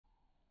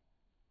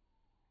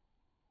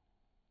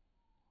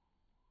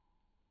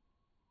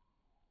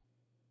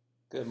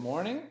Good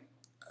morning.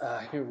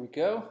 Here we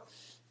go.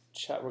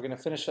 We're going to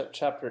finish up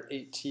chapter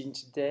 18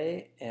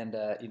 today and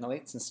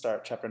enolates and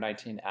start chapter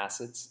 19,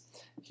 acids.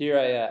 Here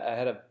I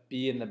had a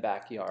bee in the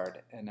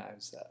backyard and I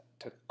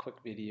took a quick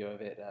video of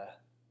it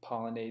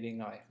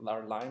pollinating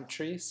our lime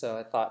tree. So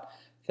I thought,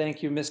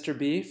 thank you, Mr.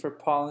 Bee, for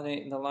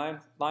pollinating the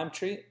lime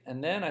tree.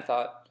 And then I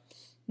thought,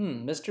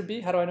 Mr.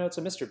 Bee? How do I know it's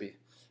a Mr. Bee?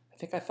 I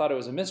think I thought it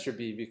was a Mr.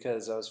 Bee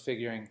because I was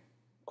figuring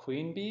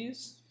queen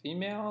bees,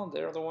 female,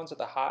 they're the ones with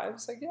the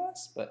hives, I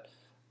guess, but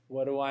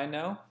what do I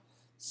know?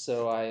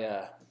 So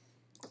I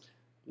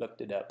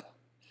looked it up.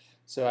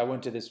 So I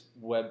went to this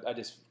I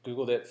just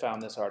Googled it,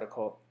 found this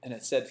article, and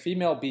it said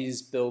female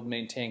bees build,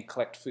 maintain,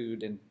 collect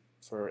food, and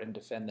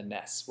defend the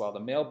nests, while the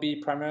male bee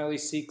primarily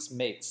seeks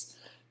mates.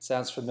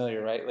 Sounds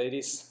familiar, right,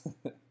 ladies?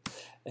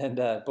 And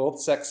both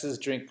sexes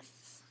drink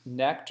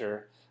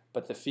nectar,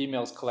 but the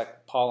females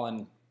collect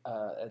pollen.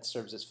 It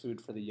serves as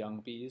food for the young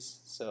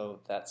bees.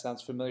 So that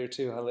sounds familiar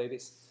too, huh,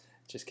 ladies?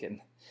 Just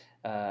kidding.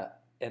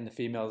 And the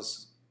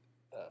females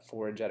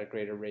forage at a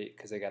greater rate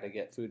because they got to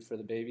get food for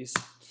the babies.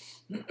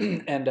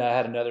 And I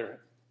had another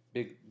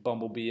big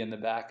bumblebee in the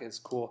back. It's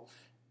cool.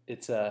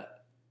 It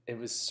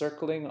was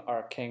circling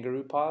our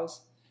kangaroo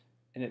paws,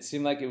 and it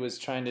seemed like it was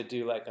trying to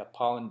do like a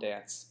pollen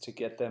dance to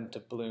get them to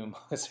bloom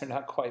because they're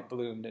not quite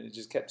bloomed, and it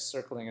just kept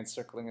circling and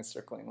circling and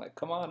circling. Like,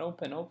 come on,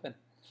 open, open.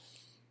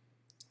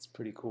 It's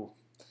pretty cool.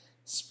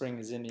 Spring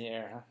is in the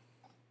air, huh?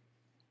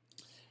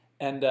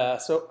 And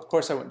so, of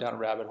course, I went down a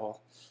rabbit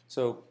hole.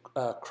 So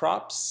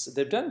crops,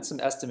 they've done some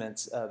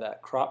estimates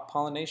that crop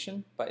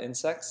pollination by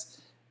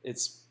insects,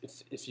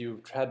 if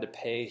you had to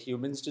pay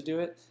humans to do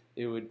it,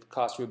 it would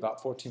cost you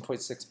about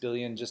 14.6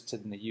 billion just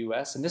in the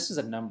U.S. And this is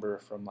a number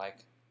from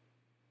like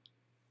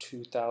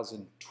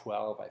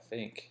 2012, I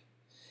think.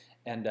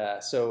 And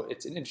so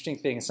it's an interesting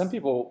thing. Some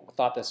people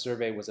thought the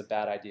survey was a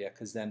bad idea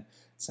because then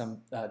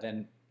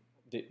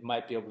they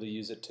might be able to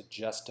use it to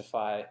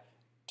justify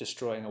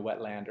destroying a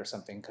wetland or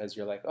something, because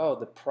you're like,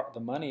 oh, the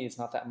money is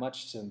not that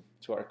much to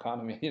our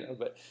economy, you know.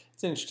 But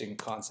it's an interesting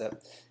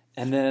concept.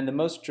 And then the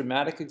most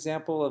dramatic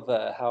example of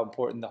how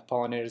important the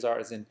pollinators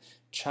are is in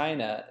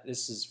China.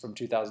 This is from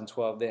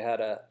 2012. They had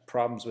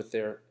problems with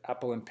their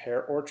apple and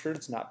pear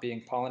orchards not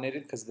being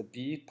pollinated because the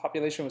bee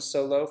population was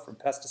so low from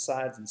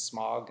pesticides and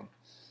smog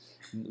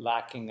and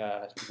lacking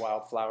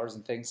wildflowers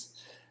and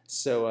things.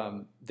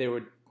 So they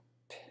would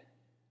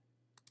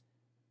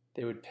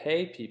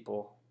pay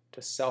people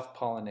to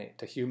self-pollinate,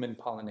 to human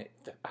pollinate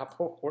the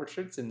apple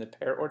orchards and the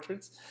pear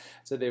orchards.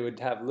 So they would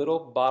have little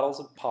bottles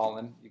of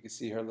pollen. You can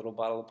see her little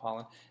bottle of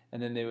pollen, and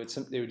then they would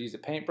use a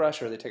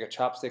paintbrush, or they take a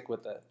chopstick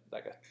with a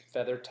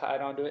feather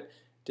tied onto it,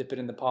 dip it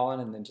in the pollen,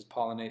 and then just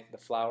pollinate the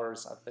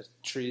flowers of the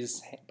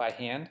trees by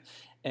hand.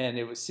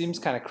 And seems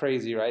kind of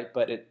crazy, right?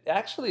 But it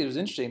was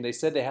interesting. They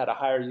said they had a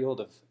higher yield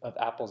of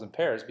apples and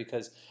pears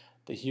because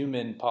the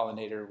human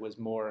pollinator was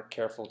more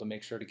careful to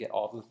make sure to get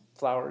all the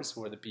flowers,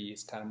 where the bee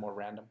is kind of more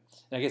random.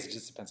 And I guess it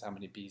just depends how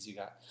many bees you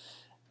got.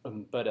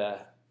 But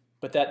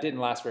that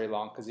didn't last very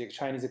long because the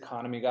Chinese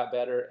economy got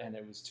better and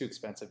it was too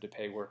expensive to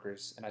pay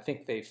workers. And I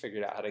think they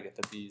figured out how to get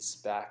the bees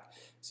back.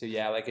 So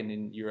yeah, like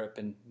in Europe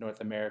and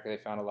North America, they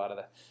found a lot of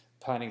the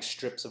planting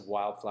strips of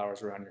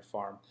wildflowers around your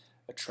farm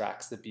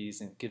attracts the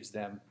bees and gives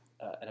them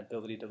an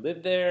ability to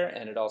live there.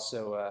 And it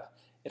also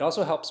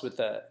helps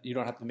with you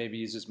don't have to maybe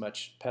use as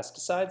much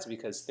pesticides,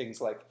 because things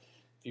like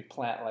if you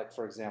plant, like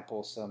for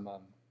example, some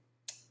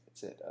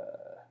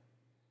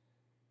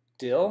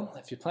dill.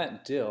 If you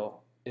plant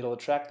dill, it'll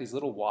attract these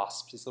little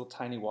wasps, these little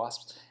tiny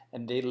wasps,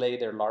 and they lay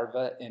their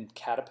larvae in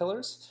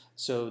caterpillars.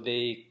 So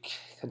they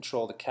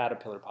control the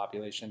caterpillar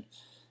population,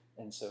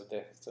 and so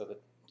it's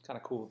kind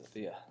of cool that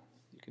you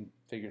can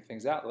figure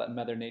things out. Let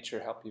Mother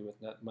Nature help you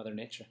with Mother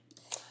Nature.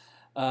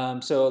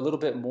 So a little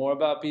bit more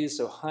about bees.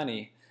 So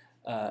honey.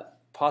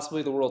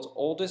 Possibly the world's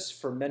oldest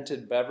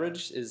fermented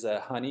beverage is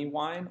honey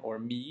wine or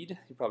mead.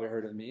 You probably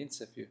heard of mead.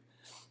 So if you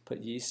put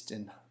yeast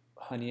in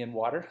honey and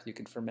water, you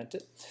can ferment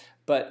it.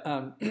 But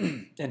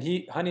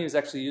honey was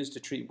actually used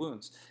to treat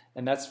wounds,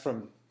 and that's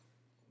from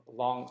a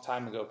long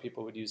time ago.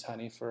 People would use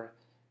honey for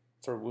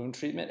wound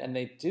treatment, and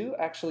they do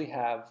actually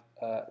have.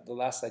 The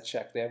last I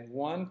checked, they have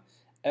one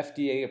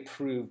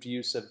FDA-approved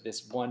use of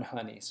this one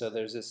honey. So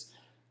there's this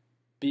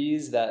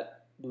bees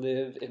that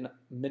live in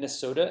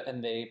Minnesota,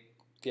 and they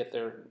get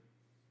their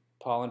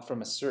pollen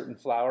from a certain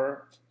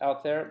flower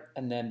out there,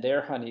 and then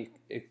their honey,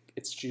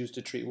 it's used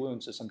to treat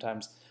wounds. So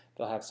sometimes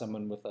they'll have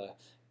someone with a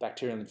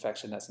bacterial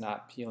infection that's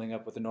not healing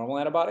up with the normal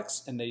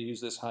antibiotics, and they use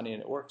this honey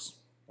and it works.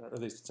 Or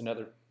at least it's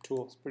another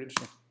tool. It's pretty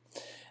interesting.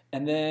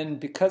 And then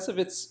because of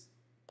its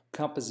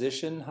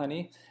composition,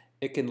 honey,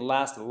 it can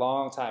last a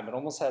long time. It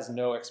almost has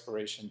no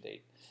expiration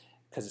date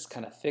because it's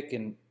kind of thick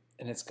and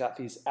it's got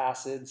these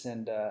acids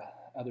and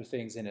other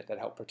things in it that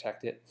help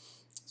protect it.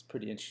 It's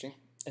pretty interesting.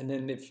 And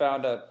then they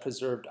found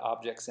preserved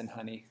objects in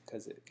honey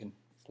because it can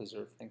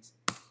preserve things.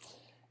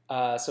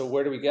 So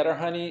where do we get our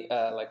honey?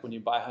 Like when you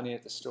buy honey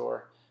at the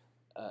store,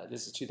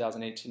 this is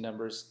 2018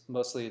 numbers,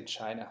 mostly in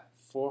China.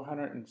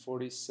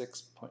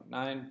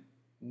 446.9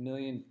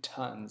 million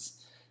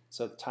tons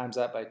So times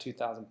that by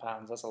 2,000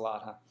 pounds, that's a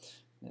lot, huh?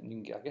 And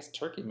you can, I guess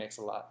Turkey makes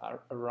a lot.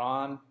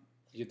 Iran,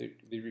 either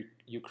the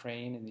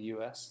Ukraine and the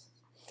U.S.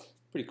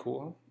 Pretty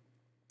cool,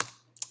 huh?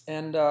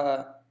 And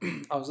I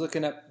was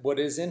looking at what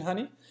is in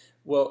honey.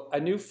 Well, I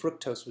knew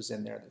fructose was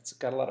in there. It's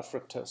got a lot of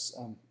fructose,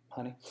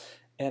 honey.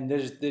 And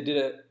they did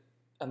a,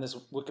 on this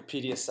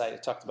Wikipedia site,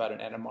 it talked about an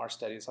NMR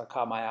study, so it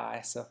caught my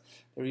eye. So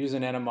they were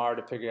using NMR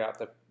to figure out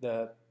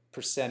the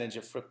percentage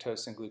of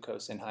fructose and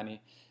glucose in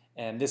honey.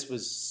 And this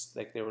was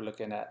like they were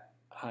looking at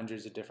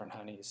hundreds of different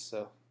honeys.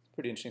 So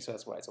pretty interesting. So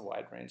that's why it's a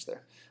wide range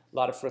there. A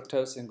lot of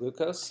fructose and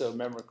glucose. So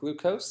remember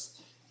glucose,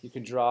 you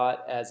can draw it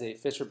as a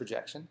Fisher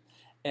projection.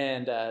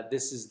 And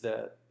this is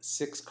the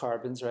 6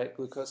 carbons, right,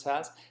 glucose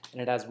has.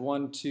 And it has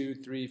 1, 2,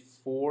 3,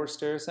 4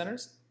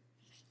 stereocenters,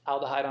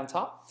 aldehyde on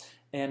top.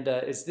 And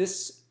is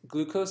this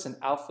glucose an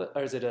alpha,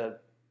 or is it a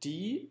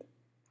D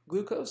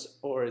glucose,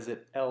 or is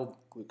it L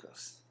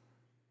glucose?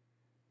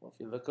 Well,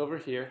 if you look over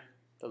here,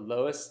 the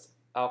lowest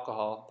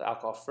alcohol, the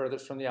alcohol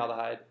furthest from the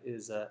aldehyde,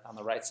 is on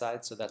the right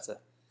side, so that's a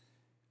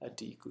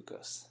D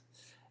glucose.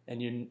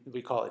 And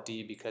we call it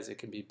D because it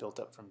can be built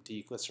up from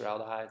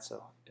D-glyceraldehyde.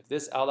 So if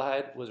this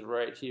aldehyde was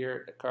right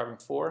here at carbon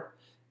 4,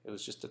 it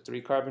was just a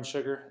 3-carbon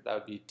sugar, that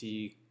would be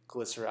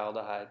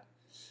D-glyceraldehyde.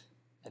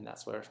 And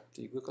that's where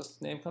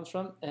D-glucose name comes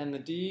from. And the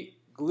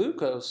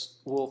D-glucose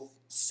will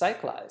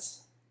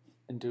cyclize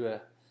into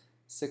a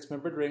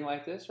 6-membered ring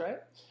like this, right?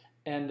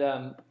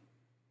 And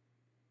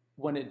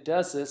when it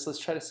does this, let's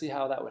try to see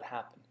how that would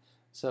happen.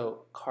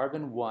 So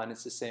carbon 1,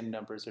 it's the same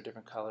numbers, they're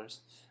different colors.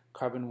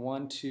 Carbon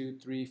 1, 2,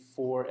 3,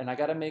 4, and I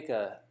got to make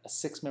a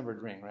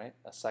 6-membered ring, right?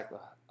 Like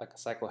a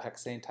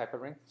cyclohexane type of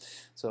ring.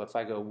 So if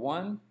I go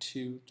 1,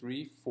 2,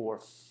 3,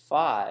 4,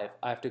 5,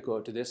 I have to go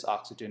to this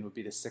oxygen, would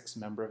be the 6th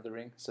member of the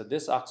ring. So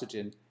this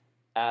oxygen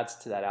adds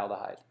to that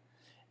aldehyde,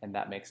 and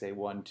that makes a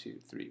 1, 2,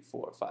 3,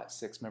 4, 5,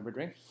 6-membered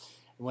ring.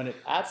 And when it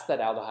adds to that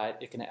aldehyde,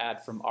 it can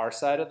add from our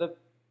side of the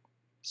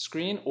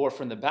screen or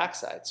from the back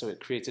side. So it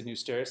creates a new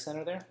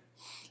stereocenter there.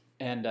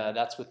 And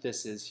that's what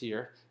this is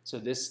here. So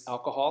this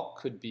alcohol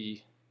could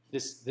be,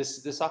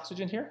 this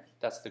oxygen here,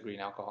 that's the green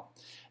alcohol.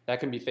 That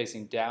can be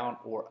facing down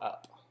or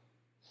up.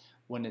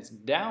 When it's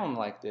down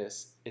like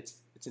this,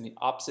 it's in the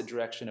opposite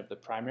direction of the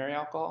primary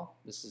alcohol.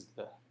 This is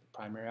the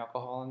primary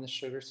alcohol in this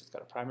sugar, so it's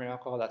got a primary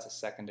alcohol, that's a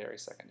secondary.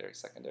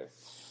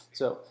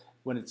 So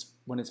when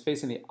it's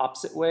facing the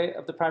opposite way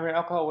of the primary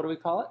alcohol, what do we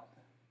call it?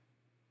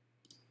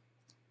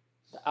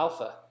 The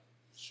alpha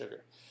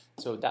sugar.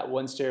 So that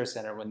one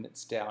stereocenter, when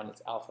it's down,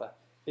 it's alpha.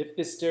 If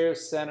this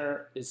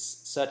stereocenter is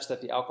such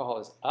that the alcohol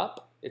is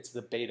up, it's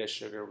the beta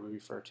sugar, we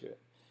refer to it.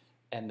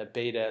 And the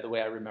beta, the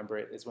way I remember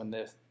it, is when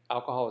the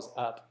alcohol is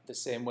up the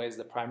same way as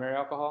the primary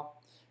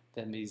alcohol,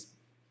 then these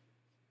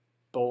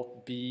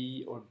both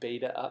B or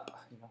beta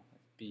up,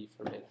 B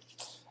for beta.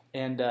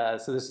 And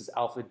so this is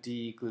alpha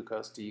D,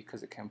 glucose D,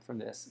 because it came from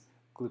this.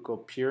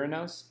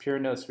 Glucopyranose.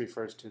 Pyranose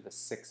refers to the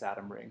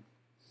 6-atom ring.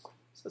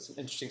 So that's some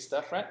interesting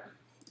stuff, right?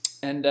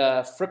 And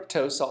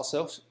fructose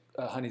also,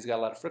 honey's got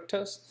a lot of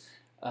fructose.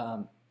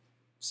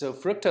 So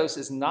fructose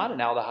is not an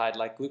aldehyde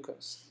like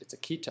glucose. It's a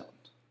ketone,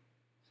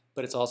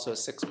 but it's also a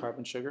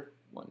 6-carbon sugar.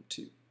 1,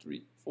 2,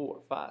 3, 4,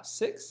 5,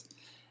 6.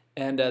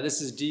 And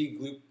this is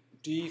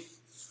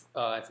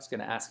I was going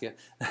to ask you,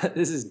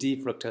 this is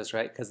D-fructose,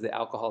 right? Because the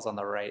alcohol's on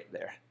the right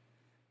there.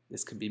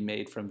 This could be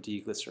made from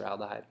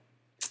D-glyceraldehyde.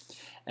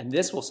 And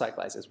this will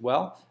cyclize as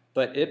well,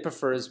 but it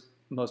prefers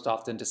most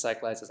often to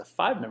cyclize as a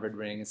 5-membered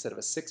ring instead of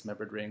a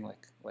 6-membered ring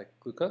like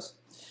glucose.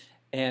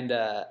 And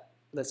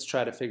let's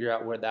try to figure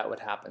out where that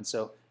would happen.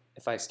 So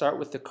if I start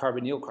with the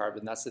carbonyl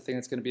carbon, that's the thing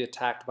that's going to be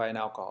attacked by an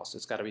alcohol. So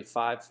it's got to be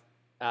 5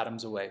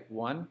 atoms away.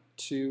 1,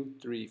 2,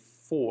 3,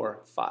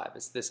 4, 5.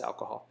 It's this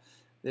alcohol.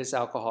 This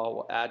alcohol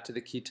will add to the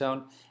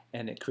ketone,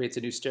 and it creates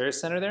a new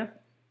stereocenter there.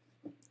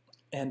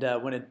 And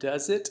when it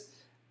does it,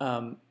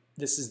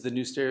 this is the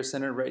new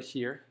stereocenter right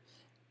here,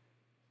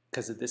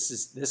 because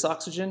this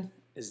oxygen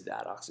is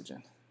that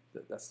oxygen.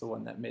 That's the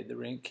one that made the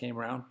ring, came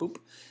around, boop.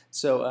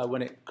 So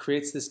when it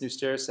creates this new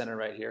stereocenter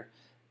right here,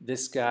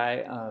 this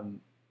guy,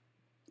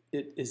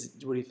 it is,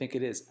 what do you think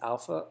it is,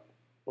 alpha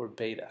or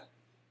beta?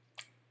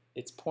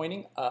 It's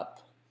pointing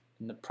up,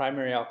 and the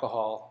primary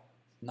alcohol,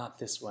 not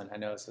this one, I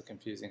know it's so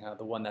confusing, huh?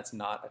 The one that's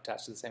not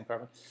attached to the same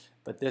carbon,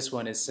 but this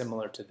one is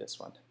similar to this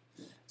one.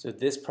 So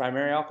this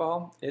primary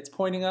alcohol, it's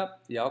pointing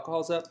up, the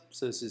alcohol's up,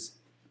 so this is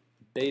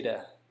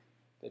beta.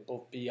 They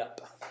both be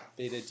up,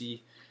 beta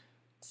D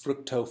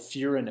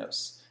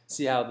fructofuranose.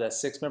 See how the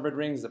 6-membered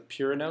ring is a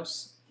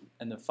pyranose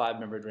and the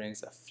 5-membered ring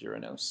is a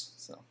furanose.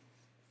 So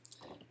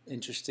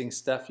interesting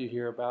stuff you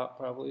hear about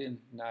probably, and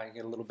now I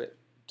get a little bit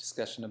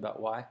discussion about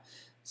why.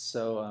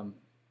 So,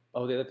 the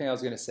other thing I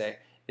was going to say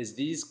is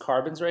these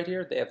carbons right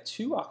here, they have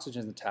 2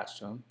 oxygens attached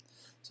to them.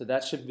 So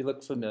that should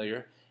look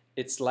familiar.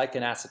 It's like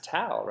an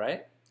acetal,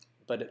 right?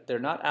 But they're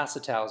not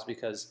acetals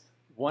because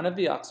one of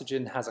the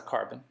oxygen has a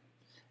carbon.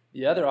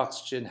 The other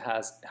oxygen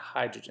has a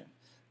hydrogen.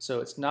 So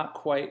it's not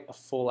quite a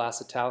full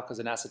acetal because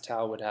an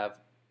acetal would have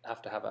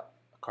to have a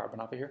carbon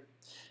off of here.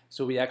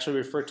 So we actually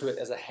refer to it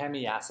as a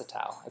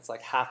hemiacetal. It's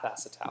like half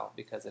acetal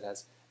because it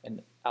has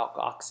an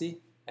alkoxy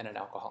and an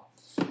alcohol.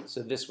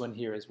 So this one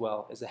here as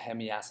well is a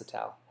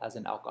hemiacetal, has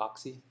an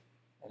alkoxy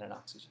and an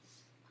oxygen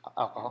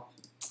alcohol.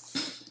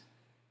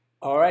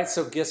 All right,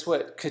 so guess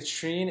what?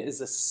 Katrine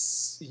is a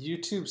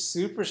YouTube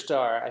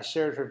superstar. I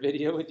shared her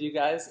video with you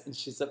guys, and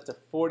she's up to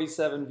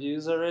 47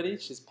 views already.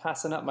 She's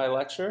passing up my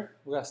lecture.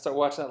 We gotta start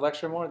watching that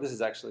lecture more. This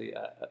is actually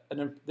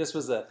this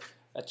was a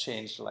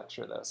changed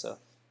lecture though, so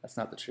that's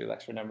not the true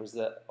lecture numbers.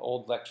 The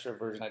old lecture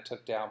version I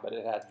took down, but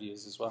it had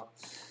views as well.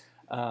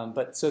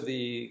 But so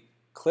the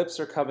clips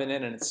are coming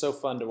in, and it's so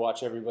fun to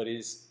watch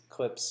everybody's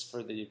clips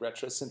for the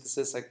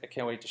retrosynthesis. I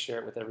can't wait to share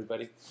it with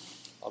everybody.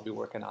 I'll be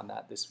working on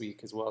that this week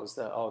as well as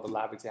the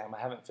lab exam. I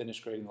haven't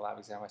finished grading the lab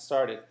exam. I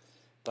started,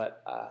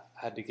 but I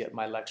had to get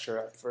my lecture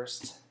up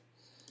first.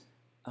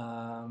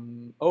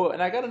 Oh,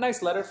 and I got a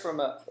nice letter from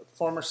a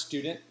former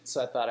student,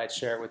 so I thought I'd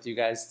share it with you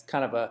guys.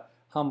 Kind of a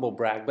humble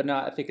brag, but no,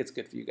 I think it's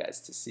good for you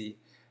guys to see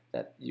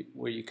that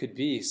where you could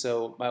be.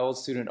 So my old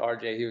student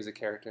RJ, he was a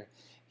character.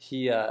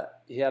 He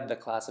had the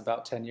class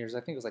about 10 years. I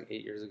think it was like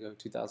 8 years ago,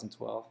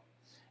 2012,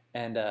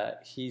 and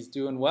he's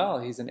doing well.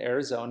 He's in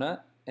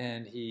Arizona,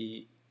 and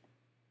he's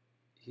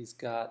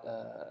got,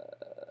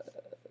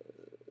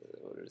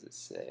 what does it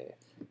say?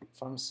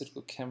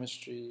 Pharmaceutical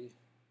chemistry.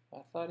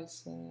 I thought he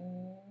said,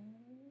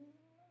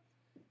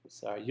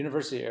 sorry,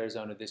 University of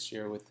Arizona this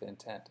year with the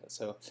intent.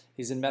 So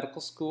he's in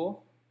medical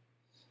school.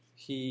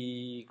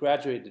 He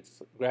graduating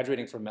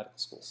from medical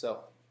school.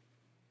 So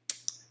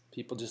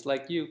people just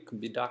like you can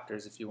be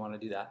doctors if you want to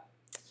do that.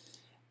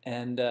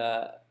 And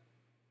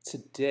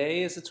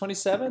today is the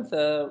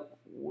 27th.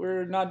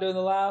 We're not doing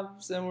the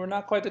labs, and we're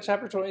not quite to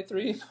chapter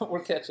 23, but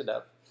we're catching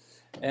up.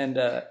 And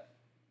let's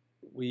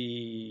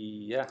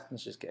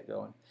just get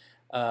going.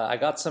 I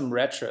got some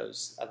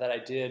retros that I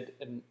did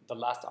in the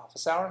last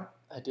office hour.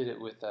 I did it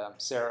with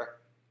Sarah,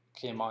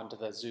 came on to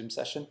the Zoom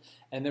session,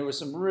 and there were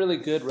some really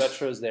good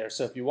retros there.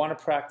 So if you want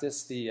to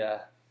practice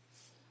the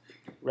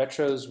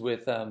retros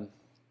with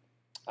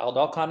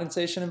aldol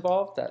condensation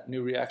involved, that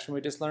new reaction we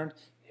just learned,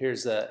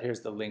 here's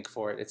the link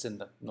for it. It's in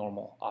the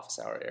normal office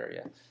hour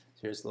area.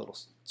 Here's a little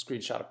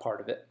screenshot of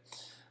part of it.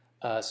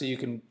 So you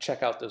can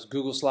check out those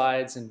Google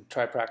slides and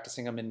try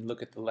practicing them and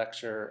look at the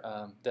lecture,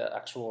 the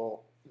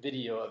actual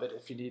video of it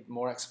if you need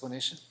more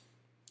explanation.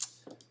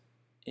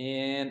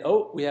 And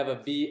we have a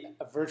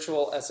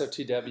virtual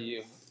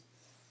SOTW.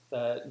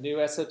 The new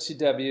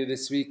SOTW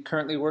this week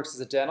currently works as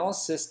a dental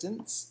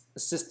assistant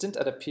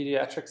at a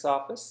pediatrics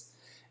office.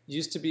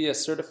 Used to be a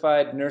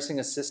certified nursing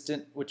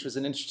assistant, which was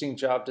an interesting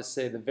job to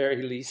say the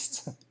very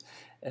least.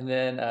 And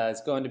then is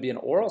going to be an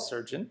oral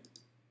surgeon.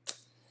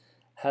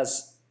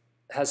 Has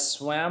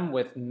swam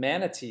with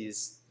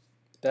manatees,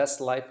 best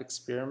life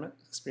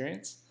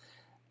experience.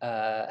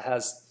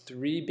 Has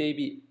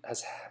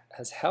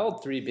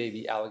held 3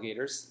 baby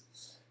alligators,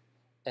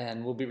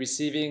 and will be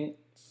receiving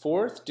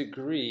 4th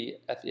degree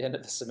at the end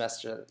of the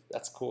semester.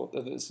 That's cool.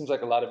 It seems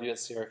like a lot of you at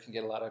Sierra can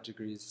get a lot of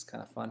degrees. It's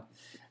kind of fun.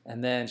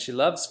 And then she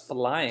loves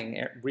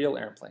flying real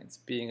airplanes,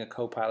 being a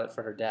co-pilot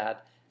for her dad,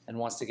 and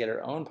wants to get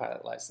her own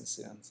pilot license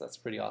soon. So that's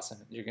pretty awesome.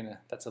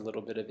 That's a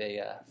little bit of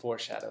a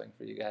foreshadowing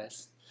for you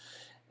guys.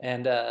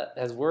 And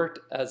has worked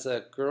as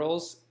a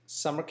girls'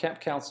 summer camp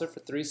counselor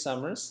for 3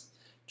 summers,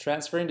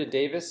 transferring to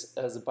Davis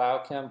as a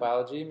biochem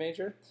biology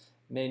major,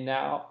 maybe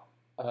now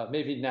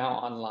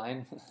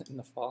online in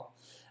the fall.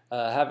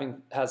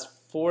 Has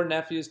 4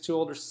 nephews, 2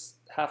 older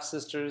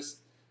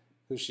half-sisters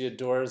who she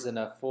adores, and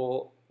a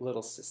full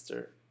little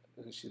sister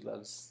who she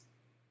loves.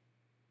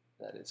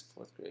 That is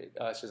 4th grade.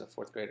 She's a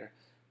 4th grader.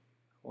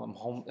 Well, I'm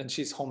home, and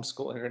she's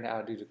homeschooling her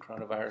now due to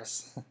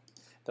coronavirus.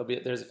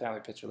 There's a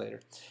family picture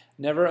later.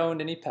 Never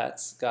owned any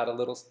pets. Got a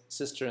little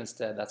sister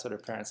instead. That's what her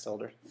parents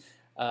told her.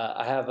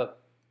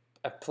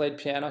 I've played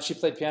piano. She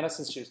played piano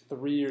since she was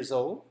 3 years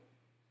old.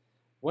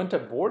 Went to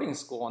boarding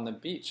school on the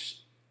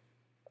beach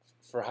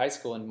for high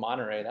school in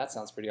Monterey. That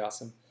sounds pretty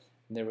awesome.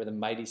 And they were the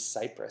Mighty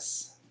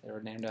Cypress. They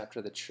were named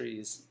after the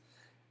trees.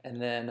 And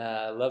then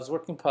loves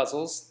working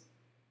puzzles.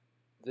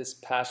 This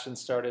passion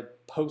started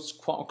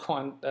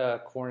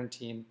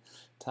post-quarantine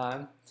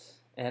time.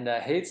 And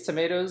hates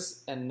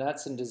tomatoes and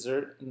nuts and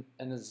dessert,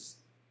 and is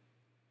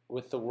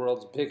with the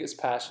world's biggest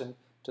passion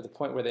to the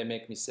point where they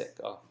make me sick.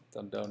 Oh,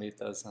 don't eat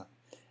those, huh?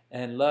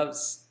 And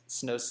loves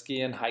snow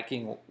skiing,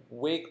 hiking,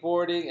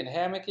 wakeboarding, and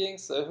hammocking.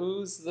 So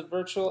who's the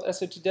virtual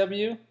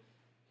SOTW?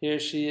 Here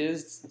she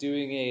is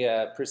doing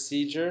a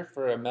procedure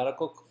for a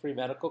free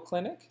medical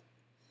clinic.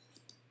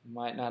 You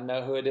might not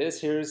know who it is.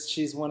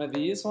 She's one of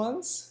these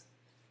ones.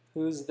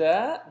 Who's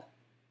that?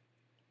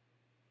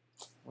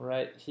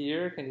 Right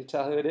here. Can you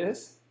tell who it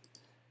is?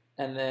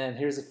 And then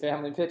here's a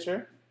family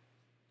picture.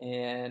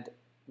 And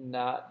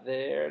not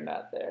there,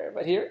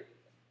 but here.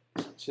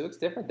 She looks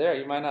different there.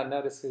 You might not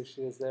notice who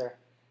she is there.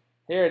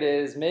 Here it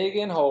is,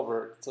 Megan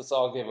Holbert. So let's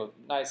all give a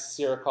nice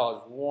Sierra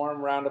College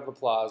warm round of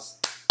applause.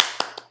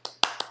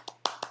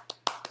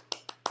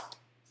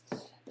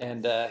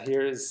 And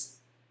here's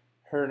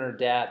her and her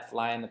dad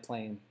flying the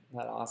plane. Isn't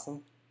that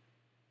awesome?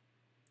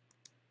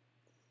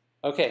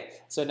 Okay,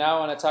 so now I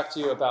want to talk to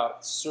you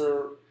about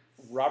Sir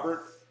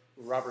Robert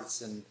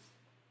Robertson,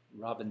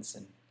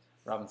 Robinson,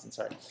 Robinson.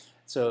 Sorry.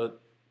 So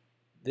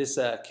this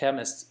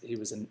chemist, he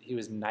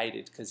was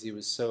knighted because he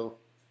was so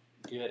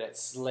good at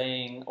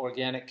slaying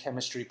organic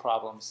chemistry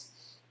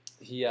problems.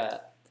 He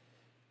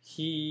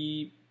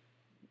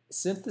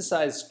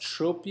synthesized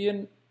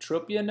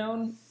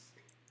tropianone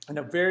in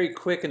a very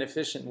quick and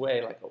efficient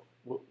way, like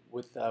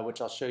with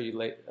which I'll show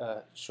you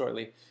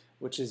shortly,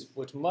 which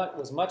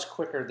was much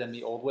quicker than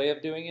the old way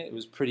of doing it. It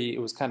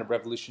was kind of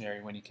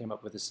revolutionary when he came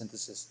up with the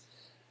synthesis.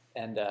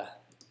 And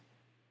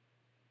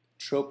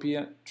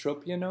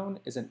tropianone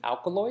is an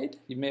alkaloid.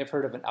 You may have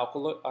heard of an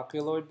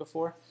alkaloid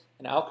before.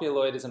 An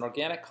alkaloid is an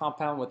organic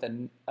compound with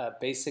a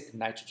basic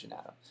nitrogen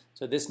atom.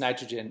 So this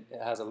nitrogen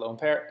has a lone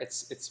pair.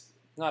 It's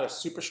not a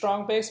super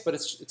strong base, but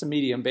it's a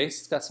medium base.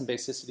 It's got some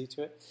basicity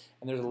to it.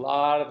 And there's a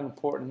lot of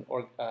important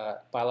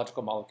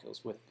biological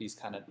molecules with these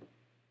kind of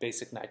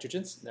basic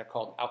nitrogens. They're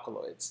called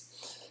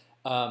alkaloids.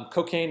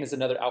 Cocaine is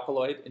another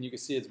alkaloid, and you can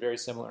see it's very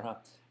similar, huh?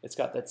 It's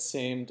got that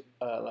same,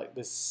 like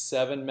this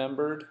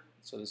 7-membered,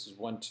 so this is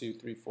 1, 2,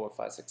 3, 4,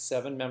 5, 6,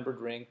 7-membered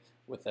ring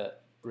with a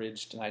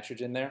bridged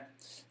nitrogen there.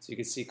 So you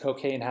can see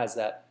cocaine has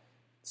that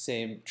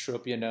same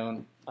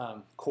tropianone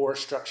core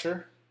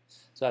structure.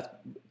 So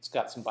it's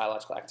got some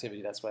biological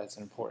activity. That's why it's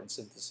an important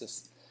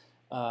synthesis.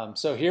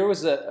 So here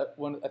was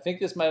one. I think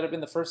this might have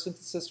been the first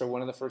synthesis or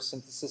one of the first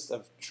synthesis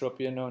of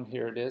tropianone.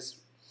 Here it is,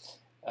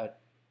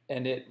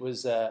 and it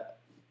was.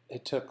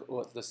 It took,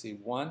 let's see,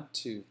 1,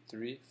 2,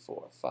 3,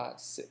 4, 5,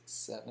 6,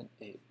 7,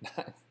 8,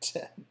 9,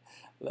 10,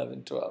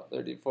 11, 12,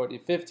 13, 14,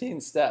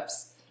 15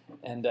 steps,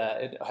 and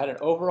it had an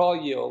overall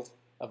yield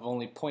of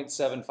only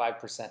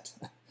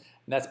 0.75%. And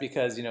that's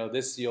because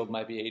this yield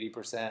might be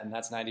 80% and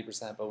that's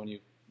 90%, but when you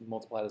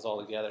multiply this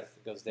all together,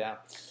 it goes down.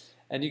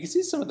 And you can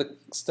see some of the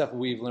stuff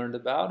we've learned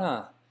about,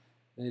 huh?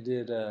 They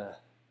did,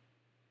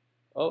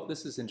 oh,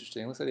 this is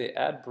interesting. It looks like they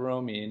add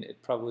bromine.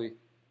 It probably,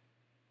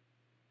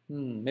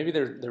 maybe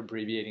they're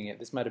abbreviating it.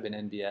 This might have been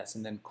NBS,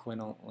 and then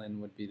quinoline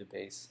would be the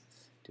base.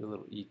 Do a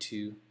little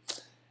E2.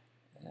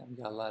 And we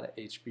got a lot of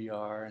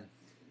HBr. And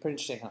pretty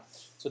interesting, huh?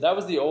 So that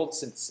was the old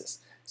synthesis.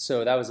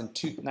 So that was in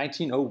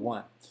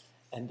 1901.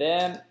 And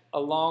then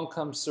along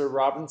comes Sir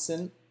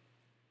Robinson,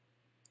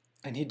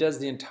 and he does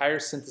the entire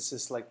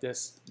synthesis like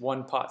this,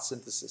 one-pot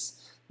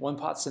synthesis.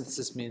 One-pot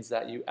synthesis means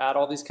that you add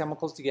all these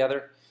chemicals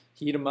together,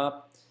 heat them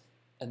up,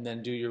 and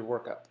then do your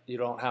workup. You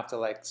don't have to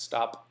like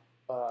stop,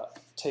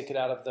 take it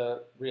out of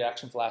the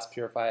reaction flask,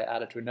 purify it,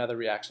 add it to another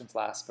reaction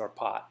flask or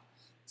pot.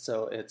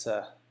 So it's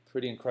a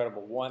pretty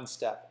incredible one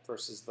step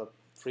versus the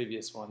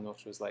previous one,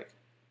 which was like,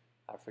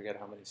 I forget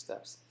how many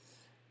steps.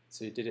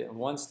 So he did it in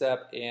one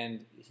step,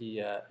 and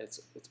it's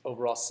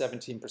overall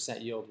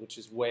 17% yield, which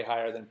is way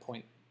higher than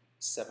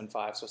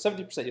 0.75. So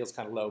 70% yield is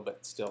kind of low,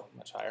 but still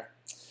much higher.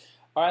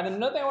 All right, then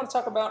another thing I want to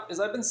talk about is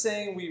I've been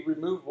saying we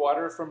remove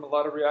water from a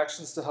lot of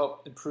reactions to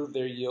help improve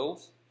their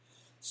yield.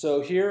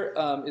 So here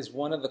is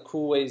one of the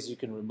cool ways you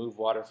can remove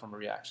water from a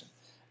reaction.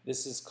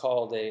 This is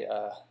called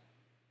a,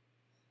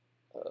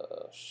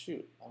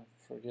 shoot, I'm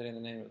forgetting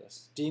the name of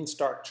this.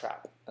 Dean-Stark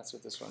trap. That's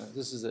what this one is.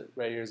 This is it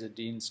right here is a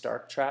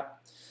Dean-Stark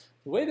trap.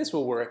 The way this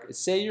will work is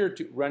say you're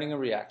running a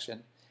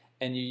reaction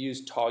and you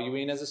use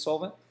toluene as a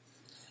solvent.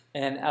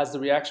 And as the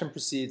reaction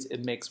proceeds,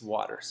 it makes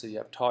water. So you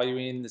have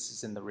toluene, this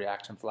is in the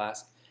reaction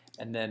flask,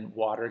 and then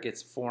water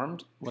gets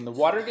formed. When the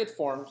water gets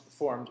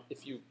formed,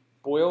 if you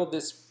boil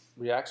this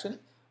reaction,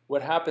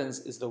 what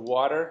happens is the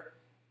water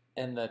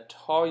and the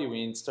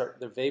toluene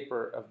the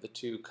vapor of the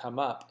two come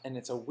up, and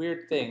it's a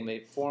weird thing.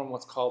 They form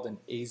what's called an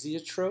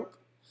azeotrope.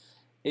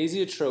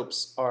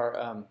 Azeotropes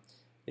are,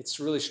 it's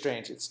really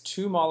strange. It's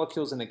two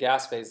molecules in the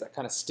gas phase that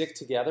kind of stick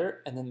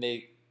together, and then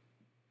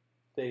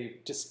they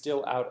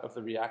distill out of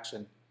the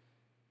reaction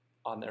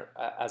on their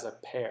as a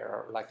pair,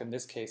 or like in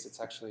this case, it's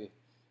actually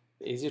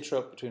the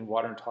azeotrope between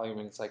water and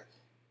toluene. It's like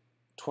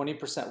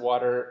 20%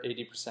 water,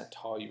 80%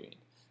 toluene.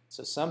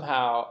 So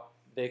somehow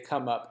they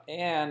come up,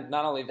 and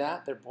not only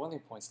that, their boiling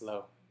point's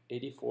low,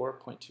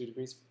 84.2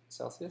 degrees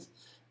Celsius,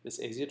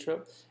 this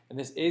azeotrope. And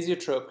this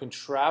azeotrope can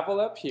travel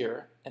up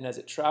here, and as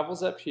it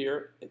travels up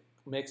here, it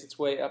makes its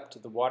way up to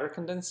the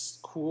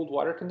cooled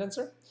water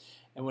condenser.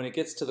 And when it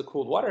gets to the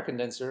cooled water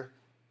condenser,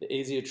 the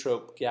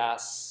azeotrope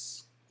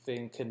gas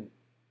thing can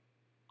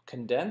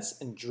condense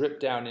and drip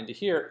down into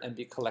here and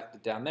be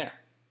collected down there.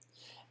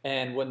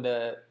 And when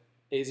the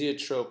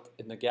azeotrope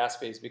in the gas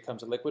phase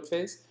becomes a liquid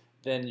phase,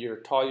 then your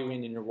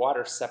toluene and your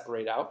water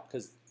separate out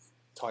because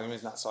toluene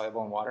is not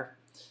soluble in water.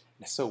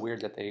 And it's so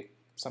weird that they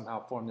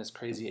somehow form this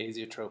crazy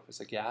azeotrope as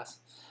a gas.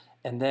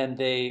 And then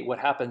what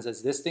happens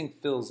is this thing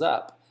fills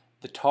up,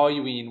 the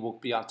toluene will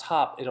be on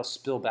top, it'll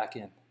spill back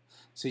in.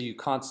 So you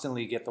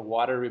constantly get the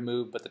water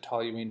removed, but the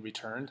toluene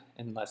returned,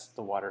 unless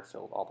the water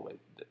filled all the way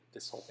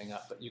this whole thing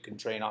up. But you can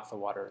drain off the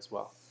water as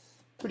well.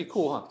 Pretty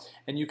cool, huh?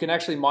 And you can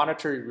actually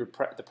monitor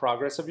the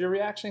progress of your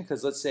reaction,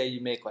 because let's say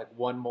you make like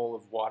 1 mole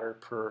of water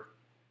per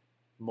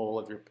mole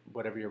of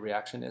whatever your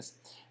reaction is.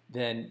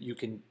 Then you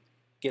can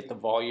get the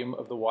volume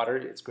of the water.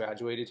 It's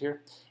graduated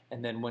here.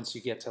 And then once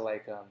you get to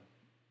like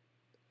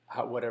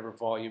whatever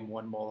volume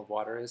 1 mole of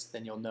water is,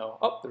 then you'll know,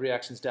 oh, the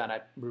reaction's done.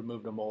 I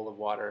removed a mole of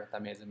water.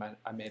 That means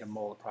I made a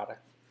mole of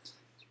product.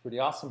 It's pretty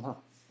awesome, huh?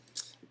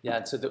 Yeah,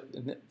 and so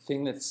the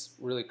thing that's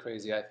really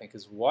crazy, I think,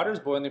 is water's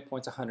boiling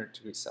point's 100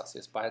 degrees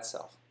Celsius by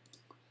itself.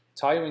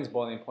 Toluene's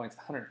boiling point's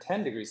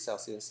 110 degrees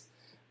Celsius.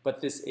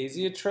 But this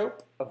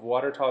azeotrope of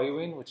water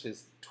toluene, which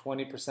is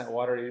 20%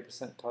 water,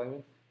 80%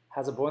 toluene,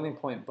 has a boiling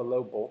point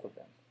below both of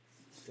them.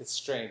 It's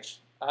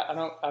strange. I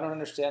don't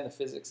understand the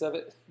physics of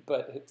it,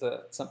 but it's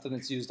something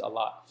that's used a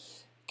lot.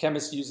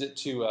 Chemists use it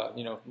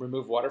to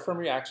remove water from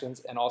reactions,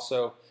 and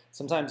also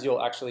sometimes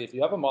you'll actually, if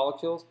you have a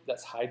molecule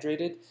that's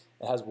hydrated,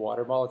 it has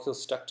water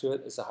molecules stuck to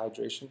it as a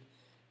hydration.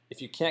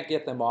 If you can't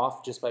get them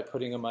off just by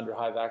putting them under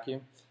high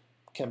vacuum,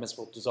 chemists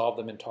will dissolve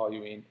them in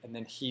toluene and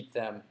then heat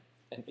them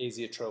and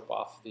azeotrope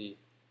off the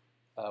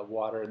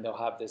water, and they'll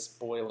have this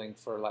boiling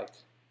for like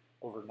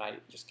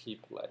overnight. Just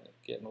keep letting it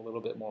get in a little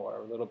bit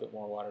more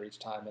water each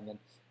time, and then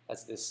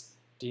as this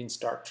Dean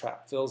Stark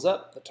trap fills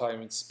up, the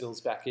toluene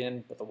spills back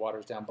in, but the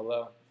water's down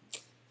below.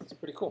 It's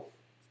pretty cool.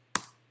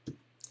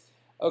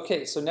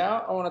 Okay, so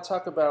now I want to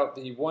talk about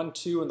the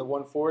 1,2 and the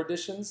 1,4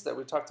 additions that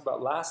we talked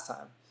about last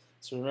time.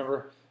 So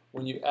remember,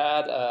 when you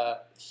add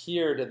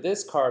here to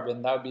this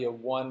carbon, that would be a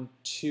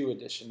 1,2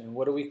 addition. And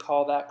what do we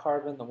call that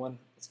carbon? The one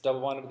that's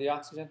double bonded to the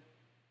oxygen?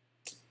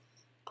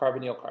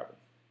 Carbonyl carbon.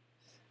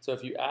 So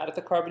if you add at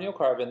the carbonyl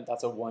carbon,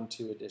 that's a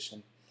 1,2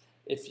 addition.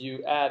 If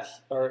you add,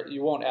 or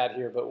you won't add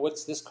here, but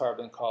what's this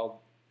carbon called?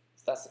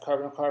 That's the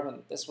carbonyl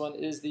carbon. This one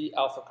is the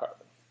alpha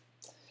carbon.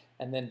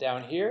 And then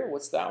down here,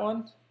 what's that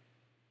one?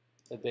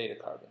 The beta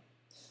carbon.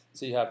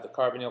 So you have the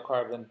carbonyl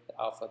carbon, the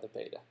alpha, the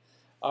beta.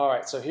 All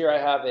right, so here I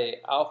have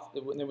a alpha,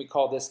 and then we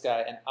call this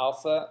guy an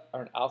alpha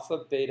or an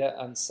alpha beta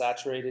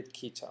unsaturated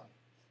ketone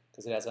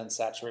because it has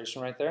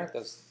unsaturation right there.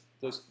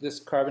 This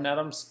carbon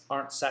atoms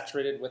aren't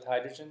saturated with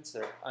hydrogens,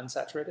 they're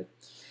unsaturated.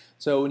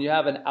 So when you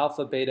have an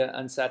alpha beta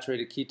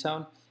unsaturated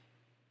ketone,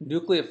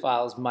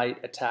 nucleophiles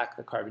might attack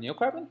the carbonyl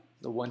carbon,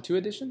 the 1,2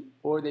 addition,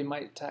 or they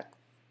might attack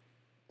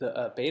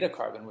the beta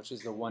carbon, which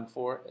is the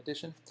 1,4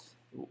 addition,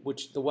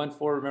 which the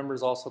 1,4, remember,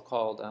 is also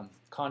called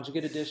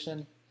conjugate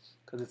addition,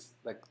 because it's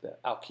like the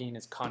alkene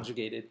is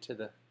conjugated to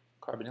the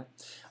carbonyl,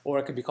 or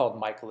it could be called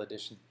Michael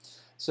addition.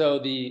 So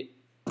the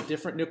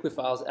different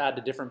nucleophiles add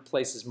to different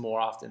places more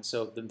often.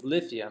 So the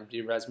lithium, do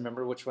you guys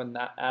remember which one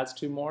that adds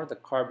to more? The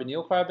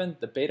carbonyl carbon,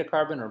 the beta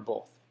carbon, or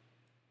both?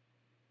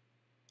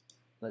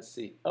 Let's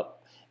see. Oh,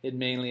 it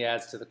mainly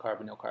adds to the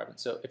carbonyl carbon.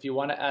 So if you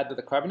want to add to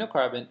the carbonyl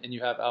carbon and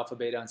you have alpha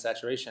beta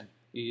unsaturation,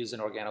 you use an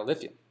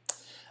organolithium.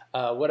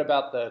 What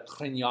about the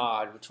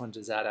grignard? Which one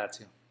does that add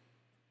to?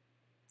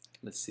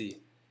 Let's see.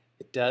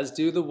 It does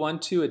do the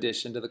 1,2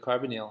 addition to the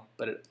carbonyl,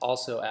 but it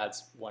also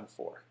adds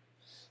 1,4.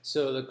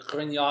 So the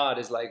grignard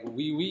is like, I'll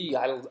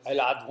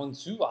add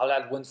 1,2, I'll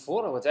add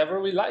 1,4,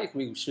 whatever we like.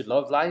 We should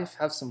love life,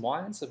 have some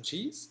wine, some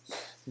cheese.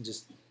 And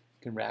just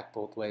can rack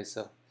both ways.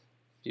 So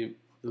if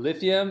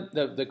lithium,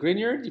 the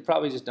grignard, you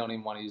probably just don't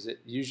even want to use it.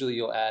 Usually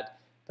you'll add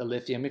the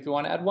lithium if you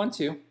want to add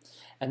 1,2.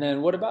 And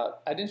then what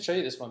about, I didn't show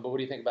you this one, but what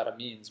do you think about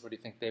amines? What do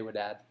you think they would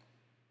add?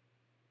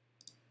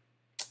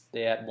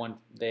 They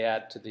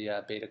add to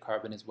the beta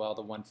carbon as well,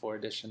 the 1,4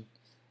 addition.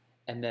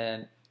 And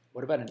then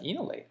what about an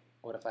enolate?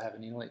 What if I have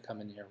an enolate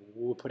come in here?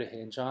 We'll put a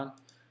hinge on.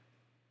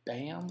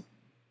 Bam,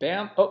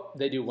 bam. Oh,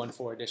 they do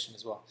 1,4 addition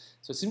as well.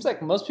 So it seems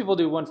like most people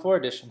do 1,4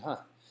 addition, huh?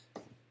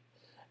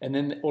 And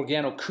then the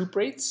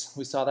organocuprates,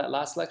 we saw that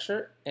last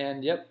lecture.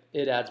 And yep,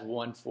 it adds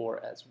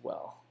 1,4 as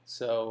well.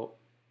 So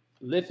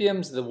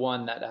lithium's the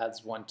one that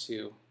adds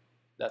 1,2.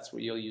 That's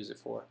what you'll use it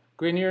for.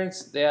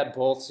 Grignards, they add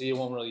both, so you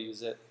won't really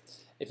use it.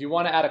 If you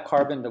want to add a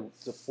carbon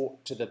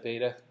to the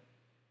beta,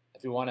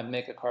 if you want to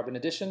make a carbon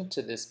addition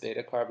to this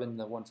beta carbon,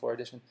 the 1,4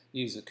 addition,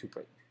 you use a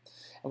cuprate.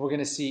 And we're going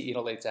to see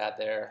enolates add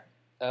there.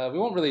 We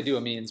won't really do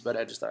amines, but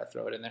I just thought I'd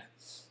throw it in there.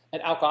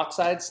 And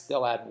alkoxides,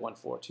 they'll add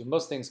 1,4 too.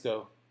 Most things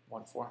go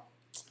 1,4.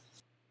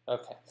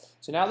 Okay,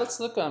 so now let's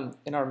look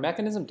in our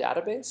mechanism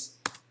database.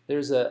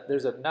 There's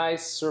a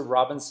nice Sir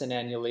Robinson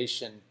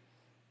annulation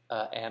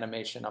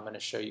animation I'm going to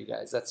show you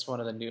guys. That's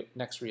one of the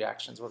next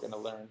reactions we're going to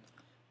learn.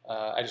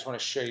 I just want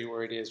to show you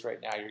where it is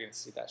right now. You're going to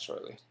see that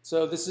shortly.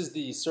 So this is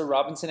the Sir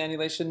Robinson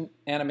annulation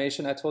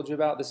animation I told you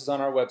about. This is on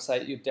our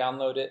website. You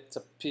download it.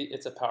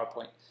 It's a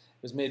PowerPoint.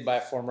 It was made by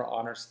a former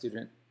honor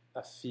student,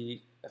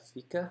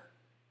 Afika.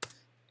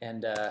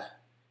 And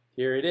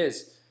here it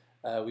is.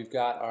 We've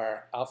got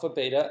our alpha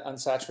beta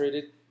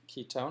unsaturated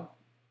ketone,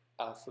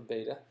 alpha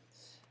beta.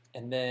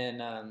 And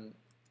then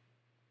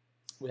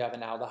we have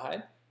an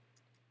aldehyde.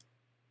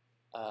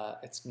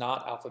 It's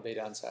not alpha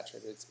beta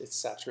unsaturated. It's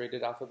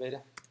saturated alpha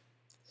beta.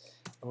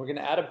 And we're going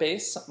to add a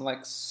base, something like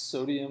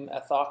sodium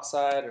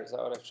ethoxide, or is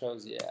that what I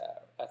chose? Yeah,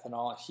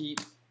 ethanol, heat,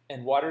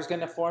 and water is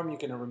going to form. You're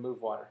going to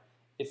remove water.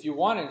 If you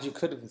wanted, you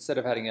could have, instead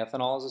of adding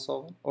ethanol as a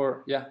solvent,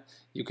 or yeah,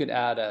 you could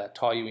add a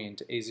toluene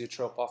to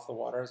azeotrope off the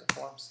water as it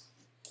forms.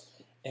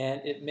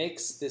 And it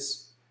makes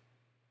this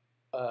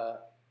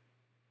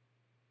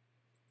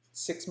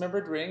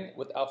 6-membered ring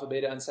with alpha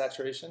beta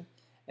unsaturation.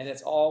 and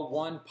it's all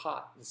one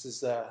pot. This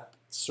is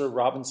Sir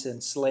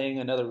Robinson slaying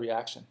another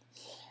reaction.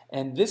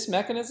 And this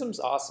mechanism is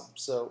awesome.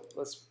 So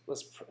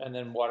and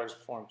then water's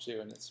formed too,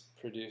 and it's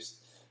produced.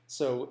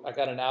 So I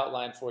got an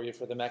outline for you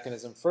for the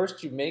mechanism.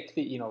 First, you make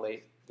the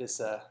enolate,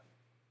 this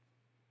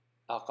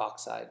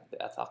alkoxide,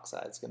 the eth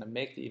oxide. It's going to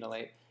make the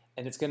enolate,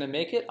 and it's going to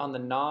make it on the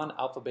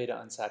non-alpha beta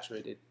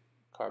unsaturated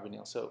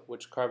carbonyl. So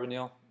which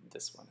carbonyl?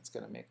 This one. It's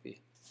going to make the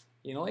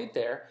enolate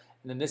there.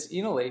 And then this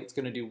enolate is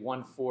going to do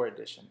 1,4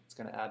 addition. It's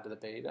going to add to the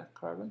beta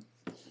carbon.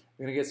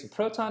 You're going to get some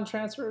proton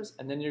transfers,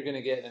 and then you're going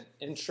to get an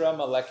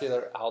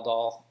intramolecular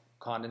aldol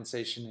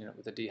condensation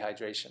with a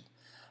dehydration.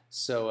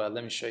 So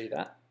let me show you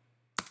that.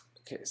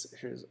 Okay, so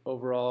here's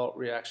overall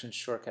reaction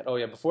shortcut. Oh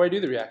yeah, before I do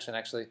the reaction,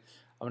 actually,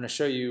 I'm going to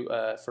show you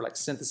for like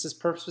synthesis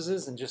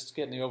purposes and just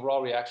getting the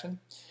overall reaction.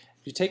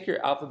 If you take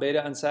your alpha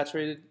beta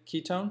unsaturated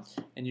ketone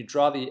and you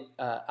draw the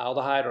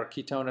aldehyde or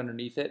ketone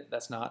underneath it,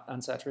 that's not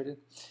unsaturated,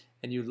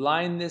 and you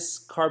line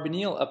this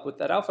carbonyl up with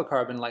that alpha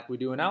carbon like we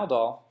do in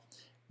aldol,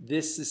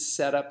 this is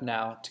set up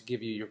now to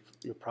give you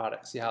your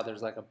product. See how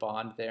there's like a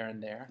bond there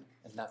and there?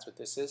 And that's what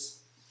this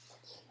is.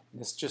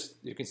 And this just,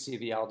 you can see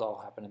the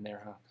aldol happening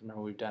there, huh?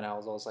 Remember we've done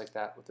aldols like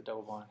that with the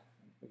double bond.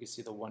 We can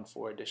see the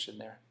 1,4 addition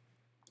there.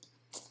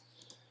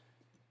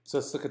 So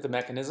let's look at the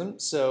mechanism.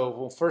 So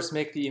we'll first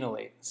make the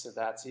enolate. So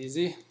that's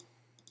easy.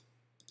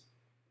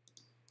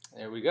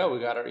 There we go, we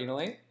got our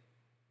enolate.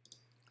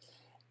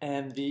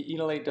 And the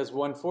enolate does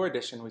 1,4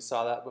 addition. We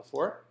saw that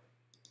before.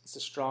 It's a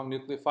strong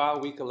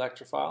nucleophile, weak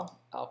electrophile,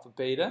 alpha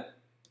beta.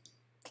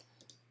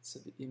 So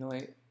the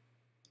enolate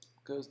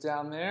goes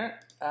down there,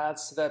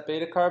 adds to that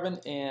beta carbon,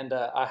 and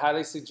I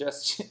highly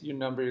suggest you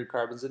number your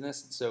carbons in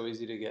this. It's so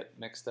easy to get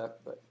mixed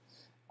up, but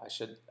I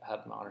should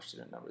have an honor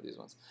student number these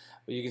ones.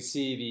 But you can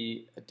see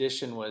the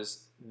addition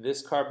was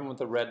this carbon with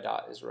the red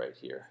dot is right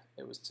here.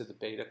 It was to the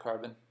beta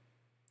carbon.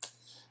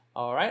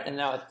 All right, and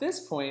now at this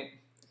point,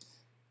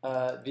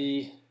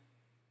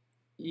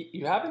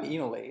 you have an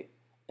enolate,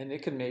 and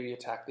it can maybe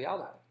attack the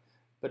aldehyde.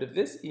 But if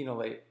this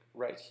enolate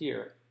right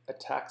here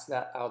attacks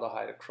that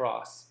aldehyde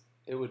across,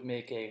 it would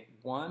make a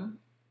 1,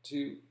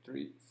 2,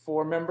 3,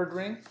 4-membered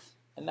ring,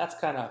 and that's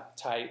kind of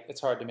tight. It's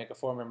hard to make a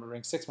 4-membered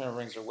ring. 6-membered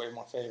rings are way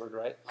more favored,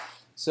 right?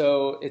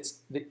 So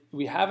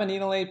we have an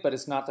enolate, but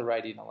it's not the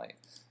right enolate.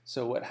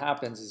 So what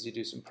happens is you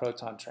do some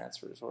proton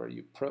transfers, or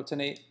you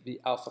protonate the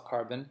alpha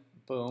carbon,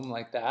 boom,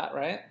 like that,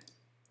 right?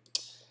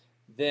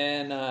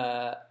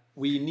 Then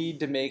we need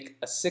to make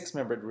a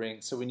 6-membered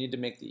ring, so we need to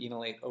make the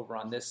enolate over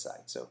on this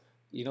side. So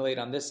the enolate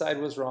on this side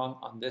was wrong,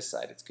 on this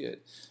side it's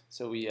good.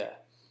 So we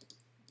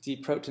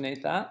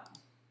deprotonate that,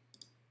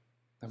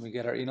 and we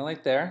get our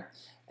enolate there.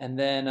 And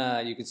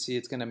then you can see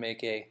it's going to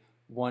make a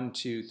 1,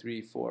 2,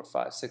 3, 4,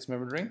 5,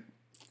 6-membered ring.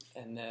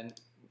 And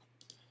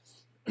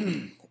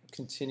then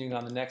continuing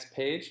on the next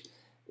page,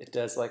 it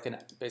does like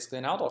basically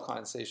an aldol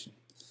condensation.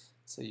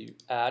 So you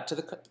add to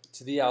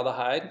the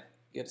aldehyde,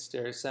 get a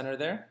stereocenter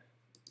there.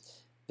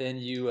 Then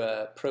you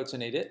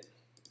protonate it.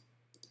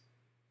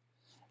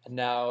 And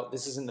now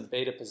this is in the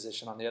beta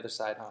position on the other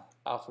side, huh?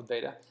 Alpha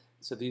beta.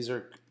 So these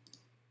are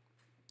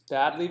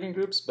bad leaving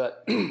groups,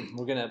 but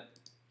we're going to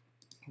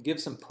give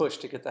some push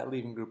to get that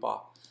leaving group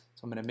off.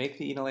 So I'm going to make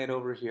the enolate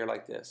over here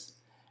like this.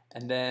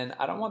 And then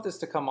I don't want this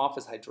to come off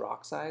as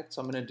hydroxide,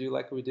 so I'm going to do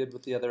like we did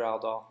with the other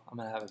aldol. I'm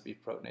going to have it be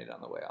protonated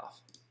on the way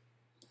off.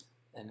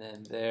 And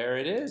then there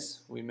it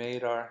is. We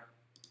made our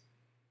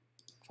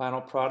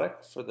final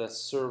product for the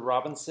Sir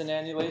Robinson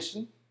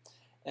annulation.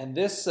 And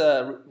this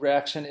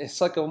reaction is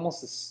like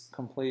almost a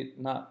complete,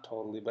 not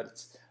totally, but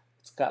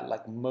it's got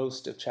like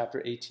most of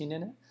chapter 18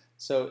 in it.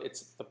 So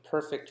it's the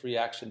perfect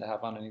reaction to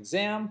have on an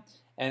exam,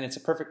 and it's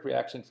a perfect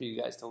reaction for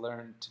you guys to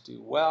learn to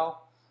do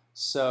well.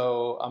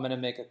 So I'm going to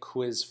make a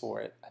quiz for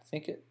it. I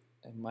think it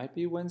might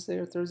be Wednesday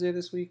or Thursday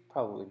this week.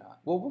 Probably not.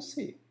 Well, we'll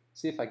see.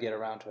 See if I get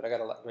around to it. I got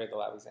to grade the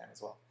lab exam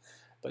as well.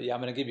 But yeah,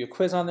 I'm going to give you a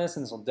quiz on this,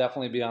 and this will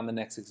definitely be on the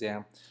next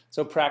exam.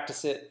 So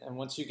practice it, and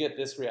once you get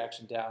this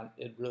reaction down,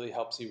 it really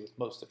helps you with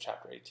most of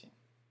chapter 18.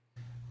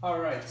 All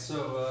right,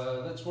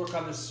 so let's work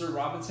on this Sir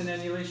Robinson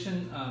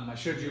annulation. I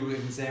showed you an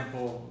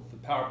example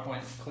with the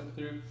PowerPoint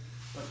click-through,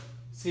 but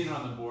seeing it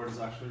on the board is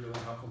actually really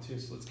helpful too,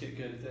 so let's get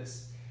good at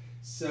this.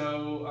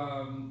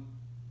 So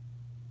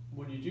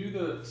when you do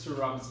the Sir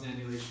Robinson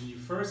annulation, you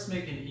first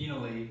make an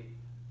enolate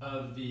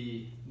of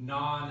the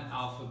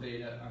non-alpha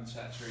beta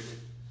unsaturated.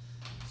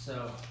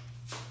 So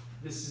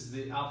this is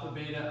the alpha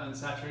beta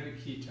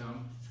unsaturated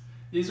ketone.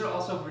 These are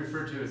also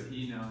referred to as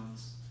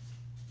enones.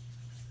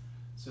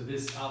 So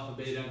this alpha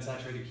beta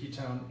unsaturated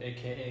ketone,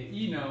 aka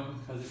enone,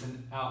 because it's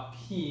an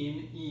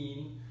alkene,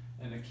 ene,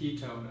 and a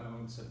ketone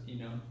one, so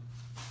enone.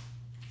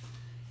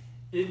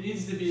 It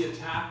needs to be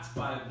attacked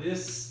by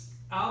this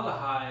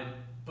aldehyde,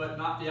 but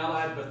not the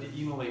aldehyde, but the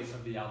enolate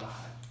of the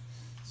aldehyde.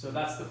 So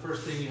that's the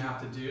first thing you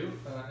have to do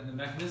in the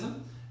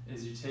mechanism,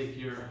 is you take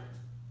your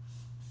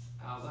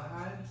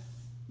aldehyde,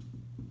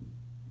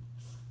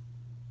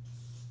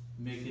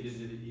 make it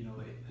into the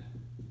enolate.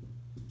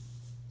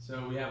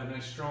 So we have a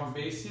nice strong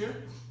base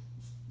here.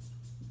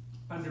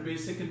 Under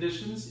basic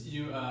conditions,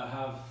 you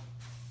have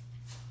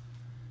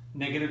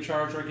negative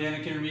charge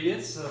organic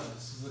intermediates, so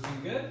this is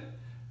looking good.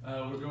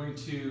 We're going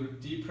to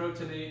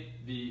deprotonate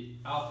the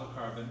alpha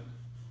carbon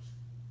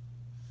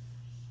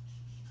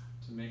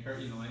to make our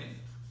enolate.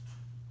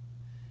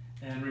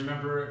 And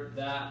remember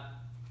that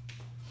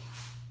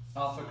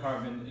alpha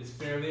carbon is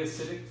fairly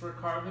acidic for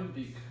carbon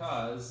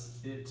because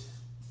it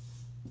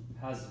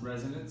has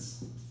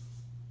resonance.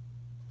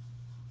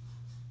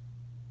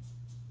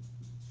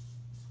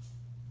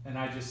 And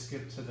I just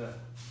skipped to the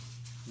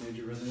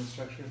major resonance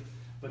structure.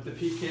 But the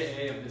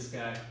pKa of this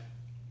guy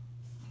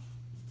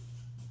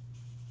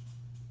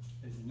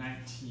is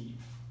 19.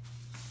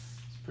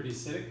 It's pretty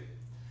acidic.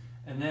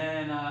 And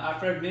then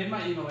after I've made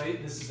my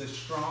enolate, this is a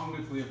strong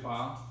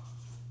nucleophile.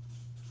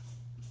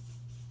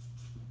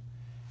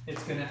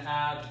 It's going to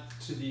add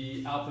to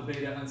the alpha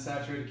beta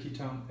unsaturated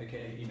ketone,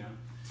 aka enone.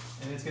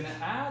 And it's going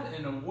to add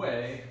in a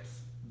way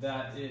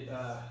that it's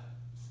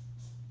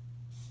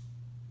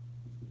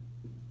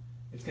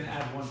going to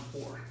add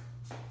 1,4.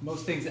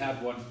 Most things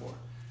add 1,4.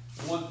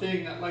 One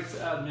thing that likes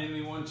to add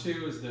mainly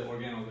 1,2 is the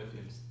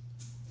organolithiums.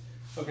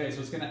 Okay, so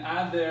it's going to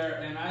add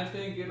there, and I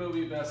think it'll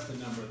be best to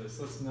number this.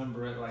 Let's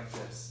number it like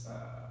this.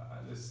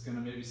 This is going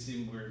to maybe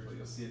seem weird, but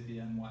you'll see at the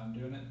end why I'm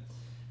doing it.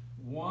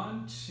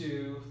 1,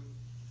 2,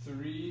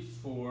 3,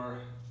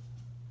 4,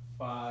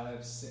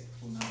 5, 6.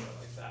 We'll number it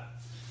like that.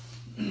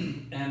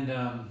 And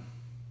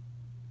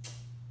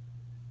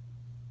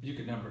you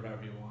can number it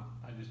however you want.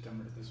 I just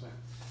numbered it this way.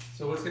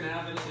 So what's going to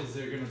happen is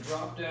they're going to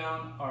drop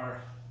down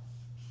our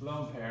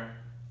lone pair.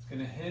 It's going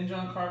to hinge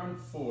on carbon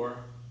 4,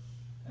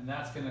 and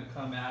that's going to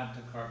come add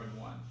to carbon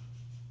 1.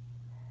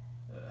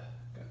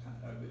 Got kind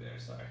of ugly there,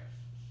 sorry.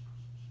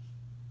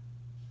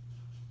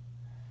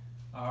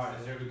 All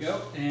right, there we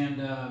go. And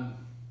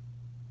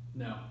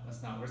no,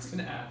 that's not where it's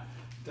going to add.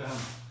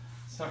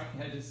 Sorry,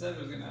 I just said it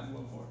was going to add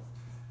 1 more.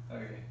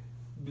 Okay.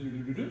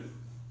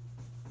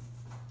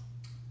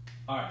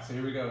 All right, so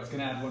here we go. It's going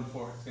to add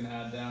 1,4. It's going to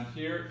add down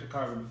here to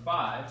carbon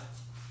 5.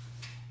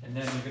 And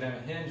then you're going to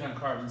have a hinge on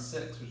carbon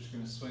 6, which is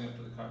going to swing up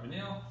to the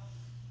carbonyl.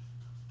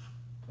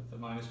 Put the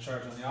minus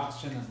charge on the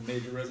oxygen as a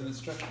major resonance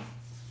structure.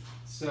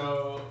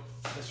 So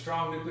the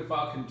strong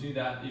nucleophile can do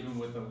that even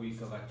with a weak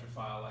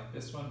electrophile like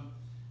this one.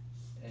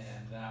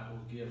 And that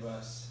will give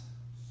us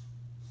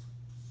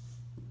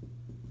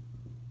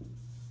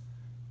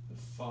the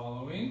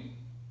following.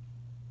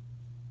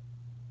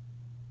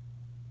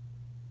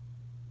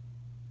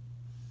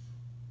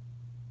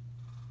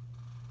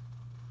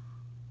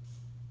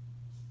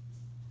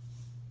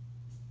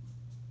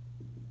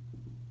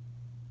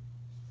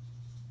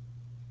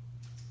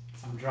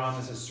 I'm drawing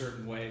this a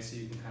certain way so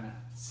you can kind of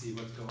see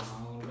what's going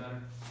on a little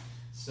better.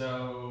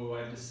 So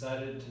I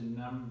decided to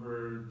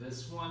number,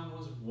 this one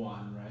was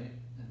 1, right?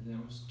 And then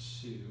it was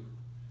 2. And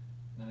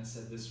then I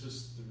said this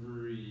was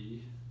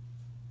 3,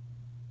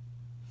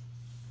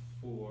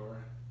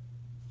 4,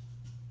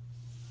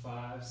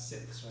 5,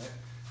 6, right?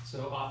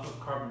 So off of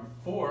carbon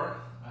 4,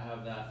 I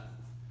have that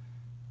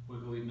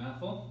wiggly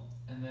methyl.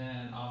 And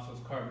then off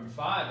of carbon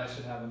 5, I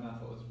should have a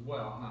methyl as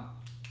well, huh?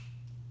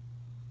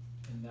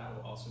 And that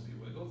will also be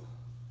wiggled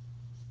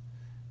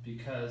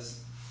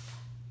because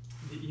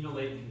the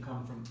enolate can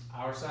come from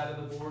our side of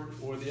the board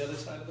or the other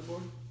side of the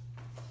board.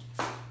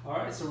 All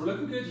right, so we're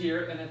looking good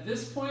here, and at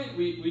this point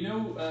we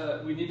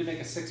know we need to make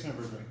a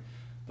 6-membered ring,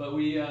 but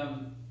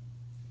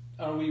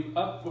are we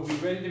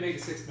ready to make a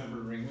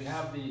 6-membered ring? We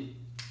have the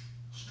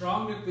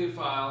strong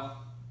nucleophile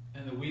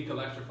and the weak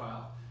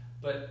electrophile,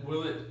 but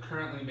will it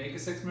currently make a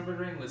 6-membered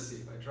ring? Let's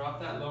see. If I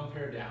drop that lone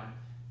pair down,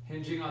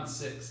 hinging on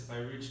 6, if I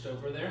reached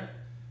over there,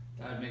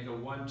 that would make a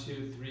 1,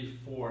 2, 3,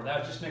 4. That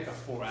would just make a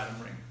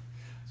 4-atom ring.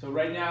 So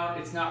right now,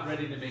 it's not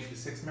ready to make the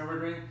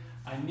 6-membered ring.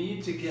 I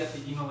need to get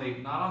the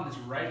enolate not on this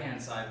right-hand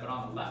side, but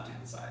on the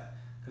left-hand side.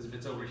 Because if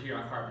it's over here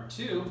on carbon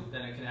 2,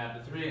 then it can add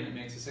to 3 and it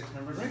makes a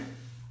 6-membered ring.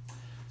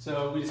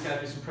 So we just got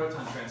to do some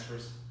proton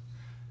transfers.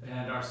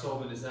 And our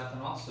solvent is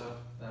ethanol, so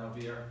that'll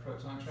be our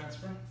proton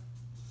transfer.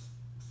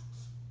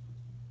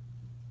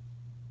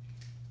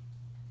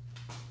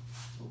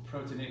 We'll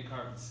protonate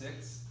carbon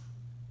 6,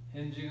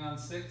 hinging on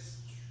 6.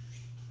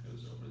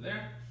 Goes over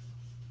there.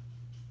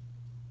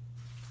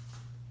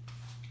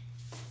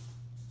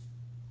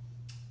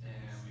 And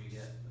we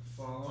get the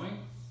following.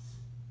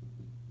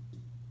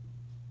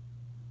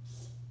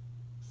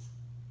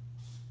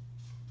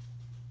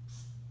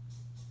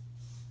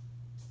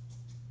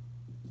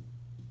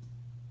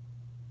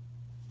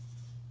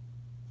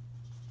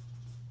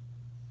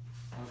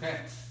 Okay,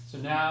 so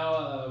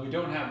now we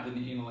don't have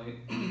the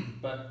enolate,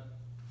 but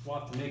we'll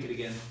have to make it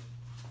again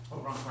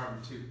over on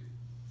carbon 2.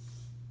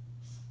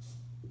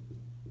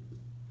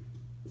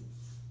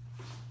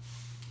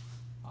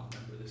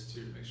 To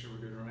make sure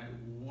we're doing it right.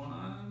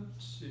 1,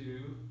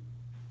 2,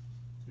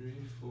 3,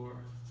 4,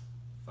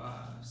 5,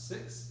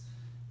 6.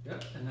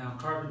 Yep, and now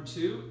carbon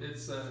 2,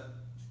 it's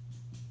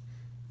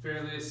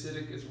fairly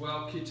acidic as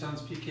well. Ketones,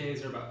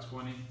 pKa's are about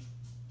 20.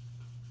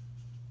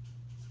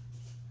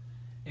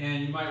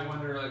 And you might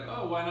wonder, like,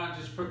 oh, why not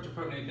just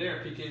deprotonate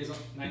there? pK is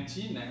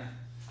 19 there.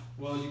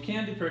 Well, you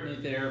can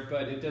deprotonate there,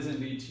 but it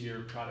doesn't lead to your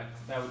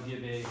product. That would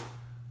give a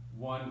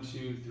 1,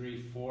 2, 3,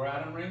 4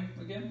 atom ring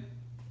again.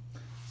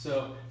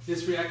 So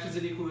this reaction's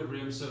in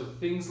equilibrium, so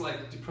things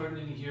like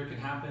deprotonating here can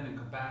happen and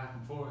come back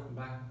and forth and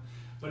back.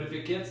 But if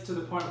it gets to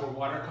the point where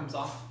water comes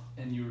off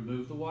and you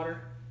remove the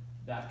water,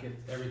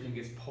 everything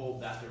gets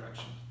pulled that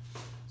direction.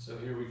 So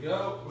here we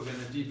go. We're going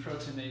to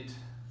deprotonate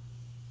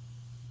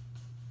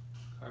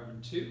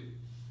carbon 2.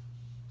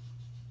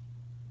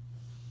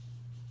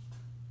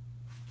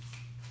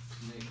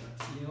 Make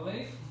our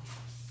enolate.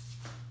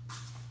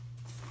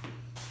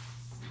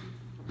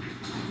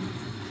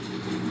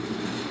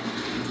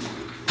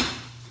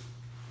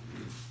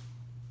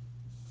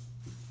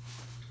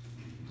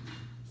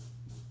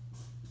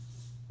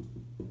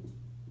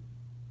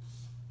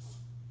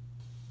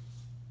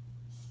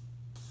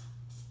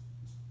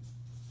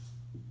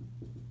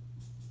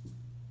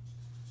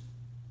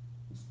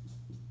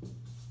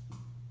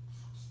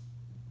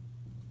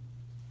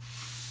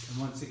 And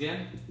once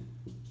again,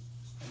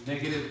 a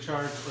negative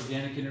charged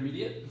organic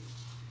intermediate.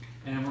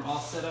 And we're all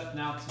set up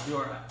now to do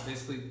our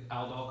basically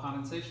aldol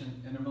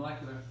condensation,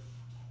 intermolecular.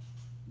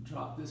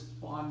 Drop this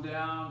bond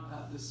down,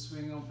 have this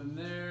swing open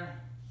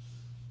there.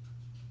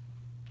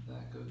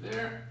 That go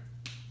there.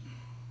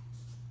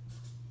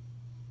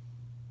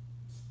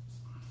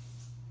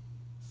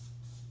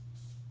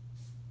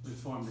 We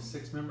formed a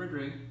 6-membered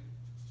ring.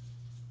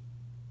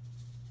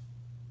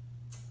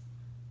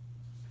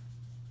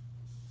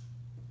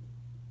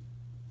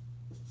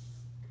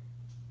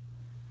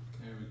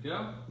 There we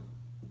go.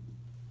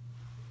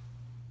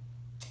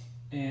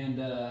 And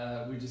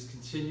we just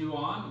continue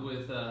on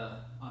with,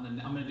 I'm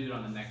going to do it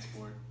on the next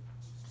board.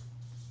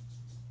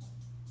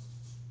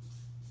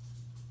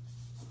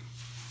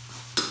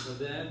 So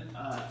then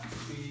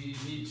we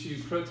need to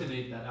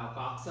protonate that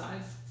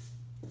alkoxide.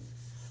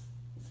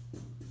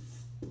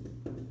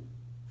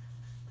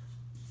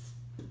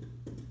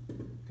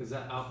 Because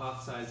that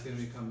alkoxide is going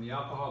to become the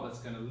alcohol that's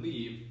going to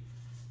leave,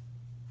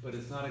 but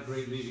it's not a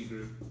great leaving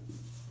group.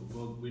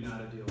 We know how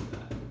to deal with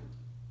that.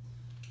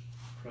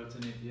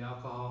 Protonate the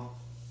alcohol,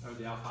 or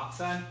the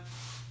alkoxide,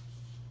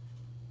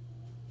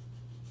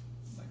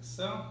 like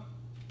so.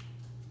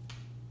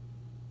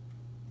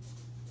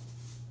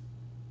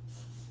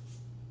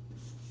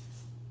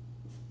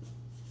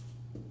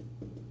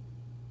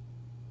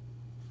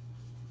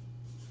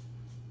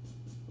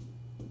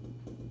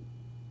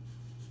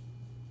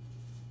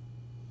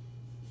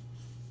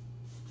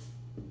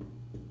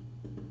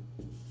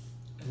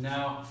 And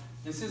now,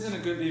 this isn't a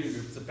good leaving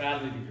group, it's a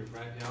bad leaving group,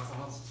 right? The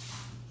alcohols.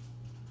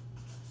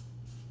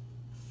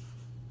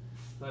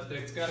 But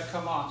it's got to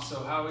come off,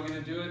 so how are we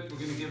going to do it? We're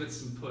going to give it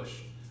some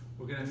push.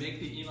 We're going to make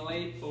the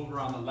enolate over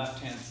on the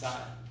left-hand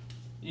side.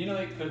 The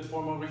enolate could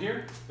form over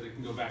here, but it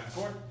can go back and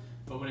forth.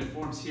 But when it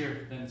forms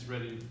here, then it's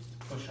ready to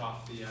push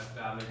off the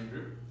bad leaving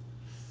group.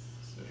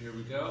 So here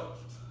we go.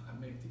 I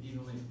make the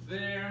enolate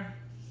there.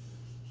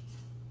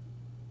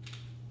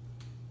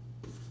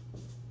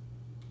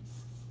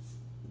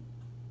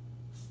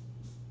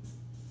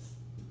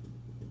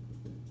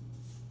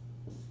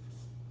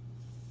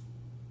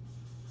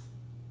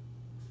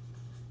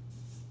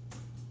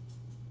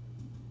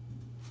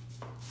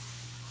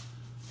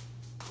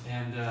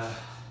 And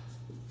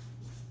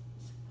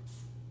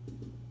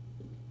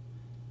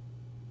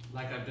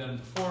like I've done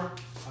before,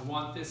 I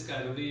want this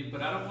guy to leave,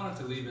 but I don't want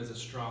it to leave as a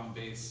strong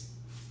base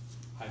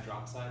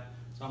hydroxide.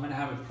 So I'm going to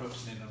have it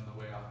protonated on the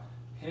way out.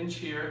 Hinge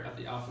here at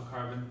the alpha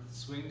carbon,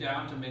 swing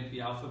down to make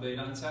the alpha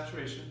beta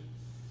unsaturation,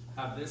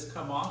 have this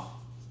come off,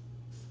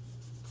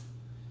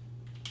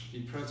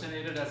 be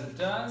protonated as it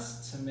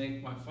does to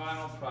make my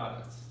final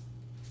product.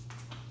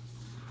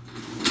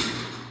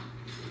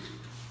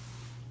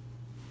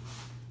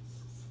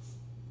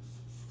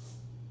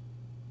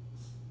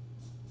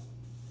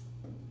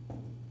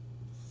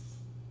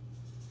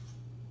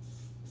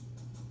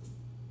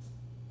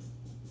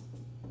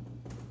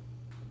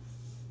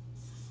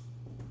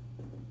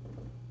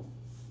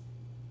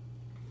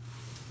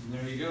 And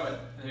there you go.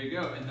 There you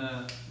go. In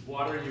the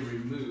water you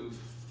remove,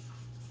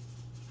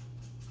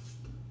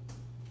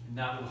 and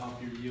that will help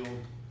your yield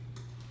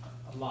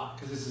a lot,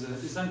 because this is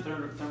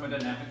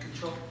thermodynamic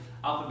control.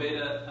 Alpha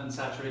beta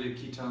unsaturated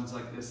ketones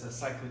like this, a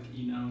cyclic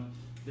enone,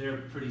 they're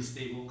pretty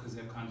stable because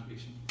they have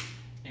conjugation.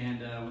 And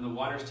when the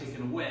water is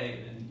taken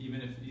away, and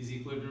even if these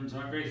equilibriums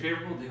aren't very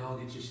favorable, they all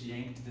get just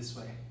yanked this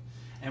way.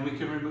 And we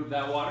can remove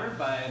that water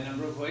by a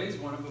number of ways.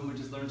 One of them we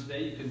just learned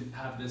today. You can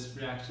have this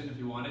reaction if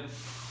you wanted.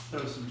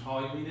 Throw some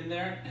toluene in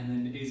there, and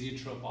then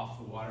azeotrope off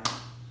the water.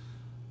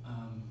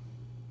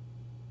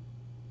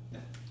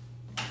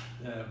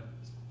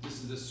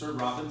 This is the Sir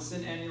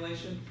Robinson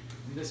annulation,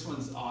 and this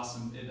one's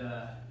awesome.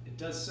 It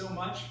does so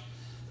much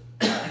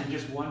in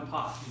just one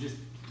pot. You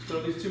just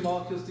throw these two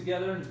molecules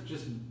together and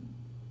just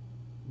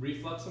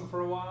reflux them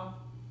for a while.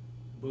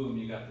 Boom,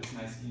 you got this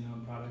nice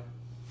enone product.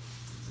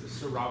 So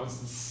Sir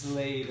Robinson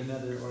slayed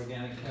another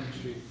organic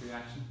chemistry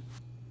reaction.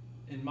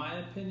 In my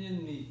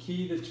opinion, the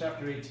key to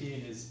chapter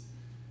 18 is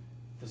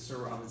the Sir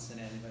Robinson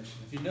annulation.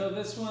 If you know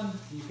this one,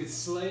 you could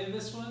slay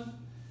this one,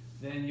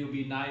 then you'll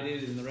be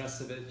knighted and the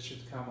rest of it should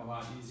come a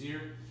lot easier.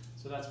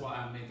 So that's why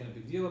I'm making a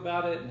big deal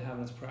about it and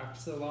having us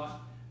practice it a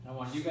lot. I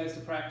want you guys to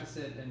practice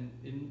it, and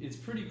it's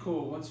pretty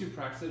cool. Once you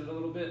practice it a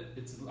little bit,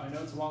 I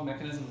know it's a long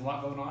mechanism, a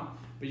lot going on,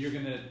 but you're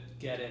gonna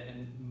get it.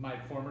 And my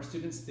former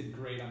students did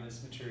great on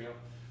this material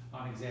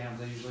on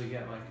exams. I usually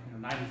get like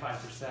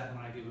 95%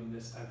 when I give them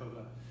this type of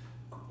a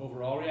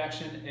overall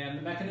reaction and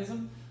the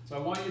mechanism. So I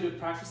want you to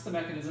practice the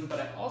mechanism, but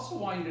I also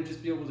want you to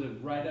just be able to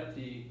write up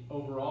the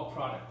overall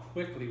product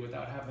quickly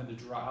without having to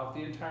draw out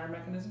the entire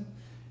mechanism,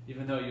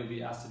 even though you'll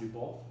be asked to do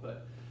both.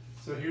 But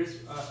so here's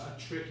a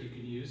trick you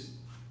can use.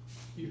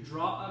 You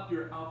draw up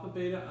your alpha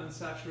beta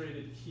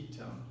unsaturated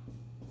ketone.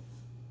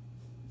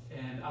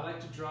 And I like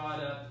to draw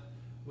it up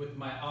with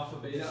my alpha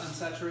beta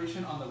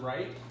unsaturation on the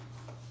right,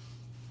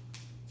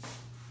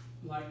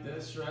 like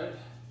this, right?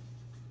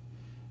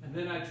 And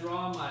then I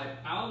draw my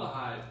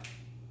aldehyde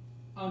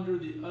under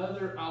the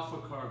other alpha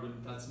carbon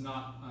that's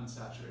not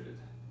unsaturated,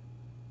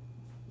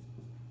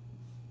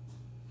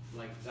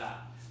 like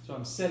that. So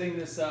I'm setting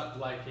this up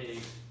like a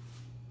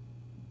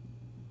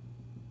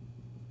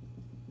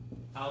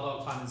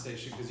aldol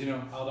condensation, because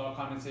aldol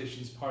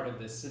condensation is part of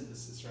this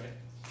synthesis, right?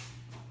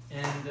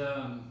 And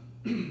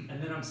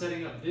and then I'm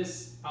setting up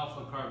this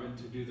alpha carbon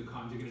to do the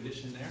conjugate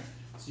addition there.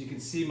 So you can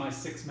see my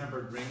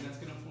 6-membered ring that's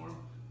going to form.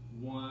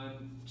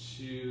 1,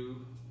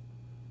 2,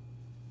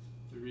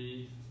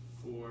 3,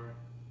 4,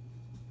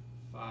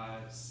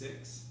 5,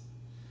 6.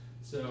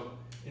 So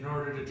in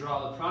order to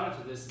draw the product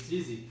of this, it's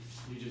easy.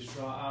 You just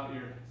draw out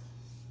your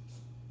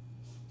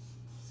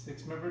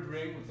 6-membered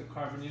ring with the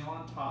carbonyl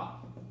on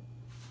top.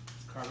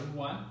 It's carbon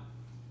 1.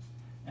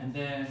 And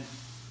then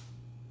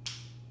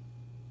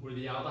where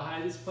the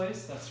aldehyde is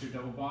placed, that's your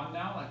double bond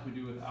now, like we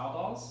do with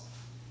aldols.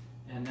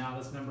 And now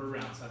let's number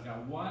around. So I've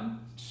got 1,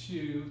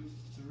 2,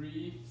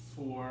 3,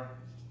 4,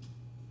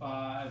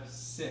 5,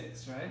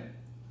 6, right?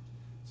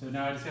 So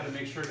now I just got to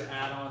make sure to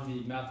add on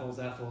the methyls,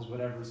 ethyls,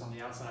 whatever's on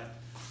the outside.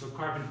 So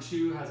carbon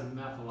 2 has a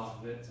methyl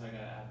off of it, so I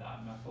got to add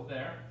that methyl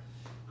there.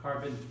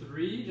 Carbon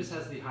 3 just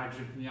has the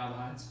hydrogen from the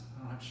aldehydes. I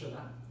don't have to show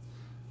that.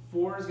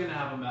 4 is going to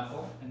have a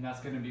methyl, and that's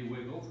going to be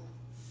wiggled.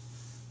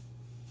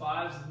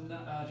 5's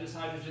just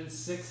hydrogen.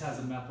 6 has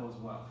a methyl as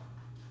well.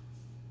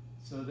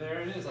 So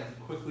there it is. I can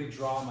quickly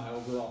draw my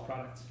overall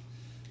product.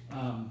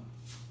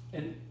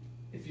 And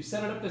if you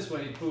set it up this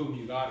way, boom,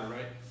 you got it,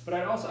 right? But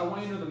I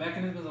want you to know the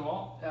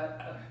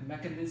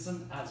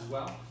mechanism as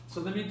well. So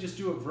let me just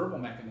do a verbal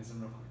mechanism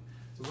real quick.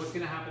 So what's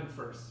going to happen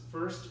first?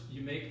 First,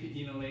 you make the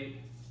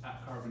enolate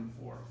at carbon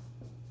 4.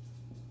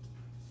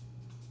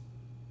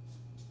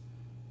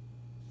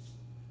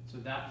 So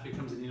that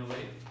becomes an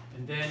enolate.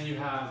 And then you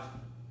have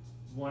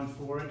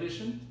 1,4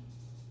 addition.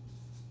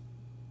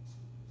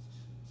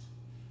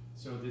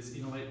 So this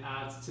enolate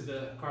adds to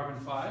the carbon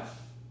 5.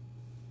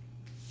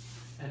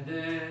 And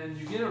then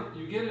you get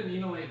an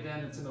enolate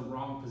then that's in the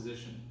wrong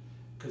position,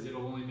 because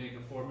it'll only make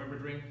a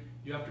 4-membered ring.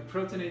 You have to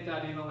protonate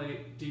that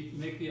enolate,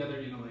 make the other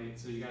enolate,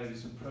 so you got to do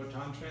some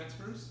proton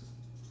transfers.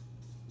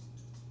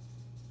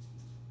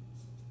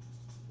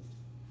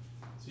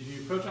 So you do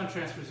your proton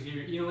transfers to get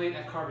your enolate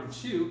at carbon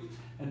 2,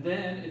 and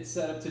then it's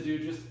set up to do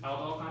just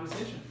aldol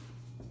condensation.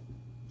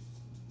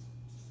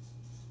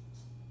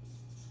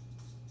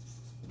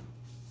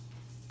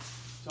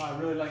 So I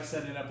really like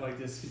setting it up like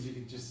this because you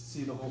can just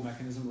see the whole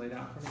mechanism laid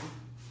out for me.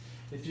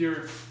 If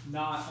you're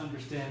not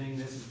understanding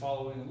this and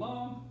following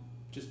along,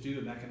 just do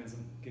the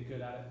mechanism. Get good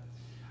at it.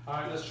 All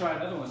right, let's try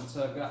another one.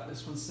 So I've got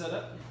this one set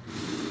up.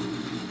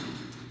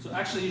 So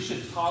actually, you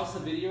should pause the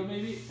video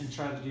maybe and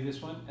try to do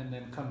this one, and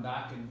then come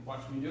back and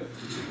watch me do it.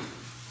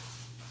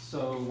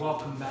 So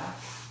welcome back.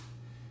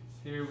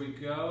 Here we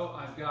go.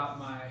 I've got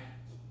my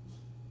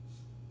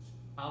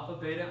alpha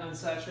beta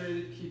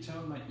unsaturated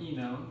ketone, my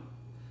enone.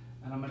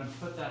 And I'm going to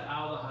put that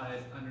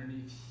aldehyde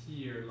underneath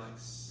here like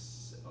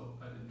so. Oh,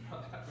 I didn't draw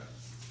that right.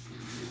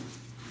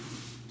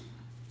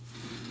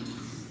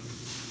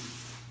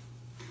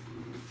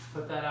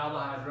 Put that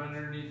aldehyde right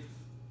underneath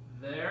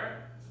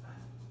there.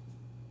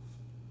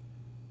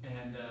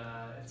 And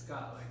it's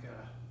got like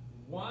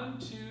a 1,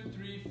 2,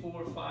 3,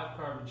 4, 5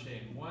 carbon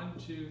chain. 1,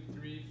 2,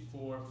 3,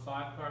 4,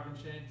 5 carbon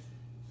chain.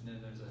 And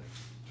then there's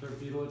a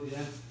torpedo at the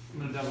end. I'm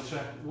going to double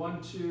check.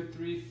 1, 2,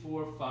 3,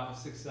 4, 5,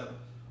 6, 7.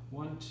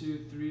 1,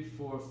 2, 3,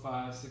 4,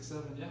 5, 6,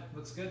 7. Yeah,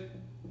 looks good.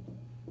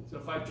 So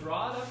if I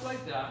draw it up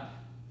like that,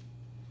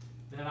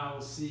 then I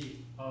will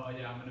see, oh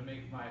yeah, I'm going to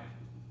make my,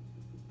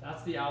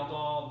 that's the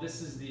aldol.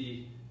 This is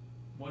the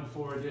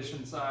 1,4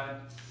 addition side.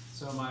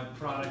 So my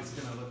product's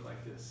going to look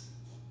like this.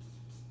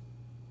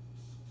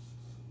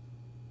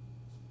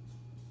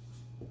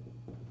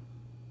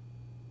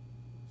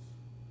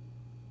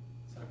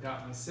 So I've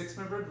got my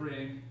 6-membered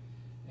ring,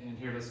 and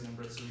here, let's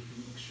number it so we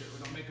can make sure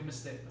we don't make a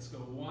mistake. Let's go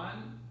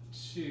 1,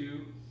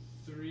 2,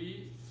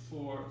 3,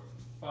 4,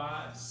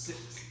 5,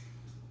 6.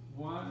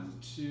 1,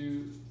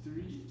 2,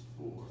 3,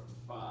 4,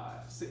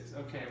 5, 6.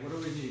 Okay, what do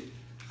we need?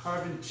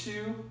 Carbon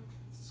 2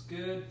 is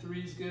good.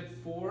 3 is good.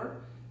 4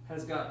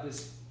 has got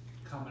this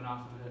coming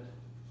off of it.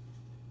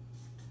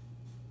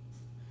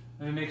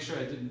 Let me make sure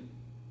I didn't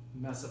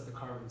mess up the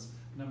carbons.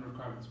 number of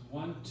carbons.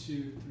 1,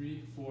 2,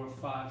 3, 4,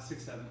 5,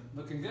 6, 7.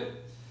 Looking good.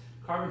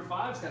 Carbon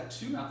 5's got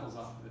 2 methyls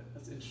off of it.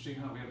 That's interesting,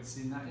 huh? We haven't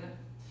seen that yet.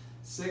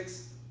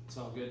 6, it's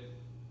all good.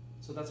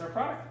 So that's our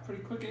product.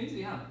 Pretty quick and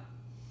easy, huh?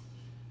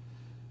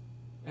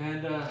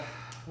 And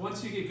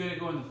once you get good at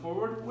going the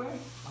forward way,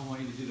 I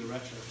want you to do the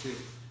retro too.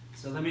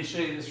 So let me show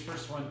you this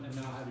first one, and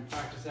then I'll have you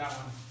practice that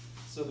one.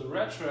 So the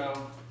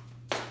retro,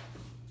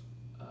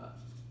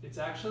 it's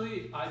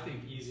actually, I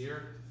think,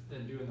 easier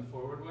than doing the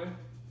forward way.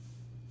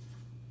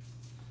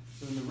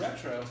 So in the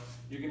retro,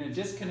 you're going to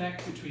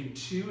disconnect between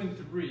 2 and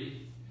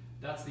 3.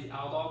 That's the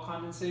aldol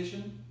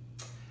condensation.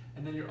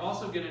 And then you're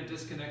also going to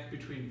disconnect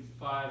between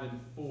 5 and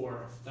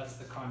 4. That's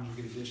the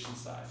conjugate addition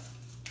side.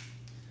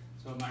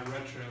 So my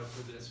retro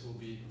for this will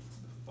be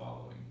the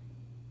following.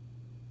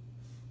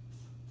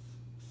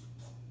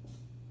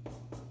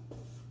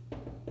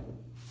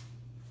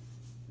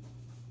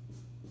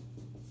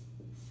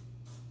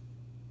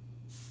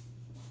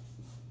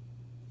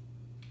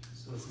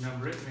 So let's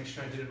number it, make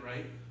sure I did it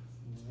right.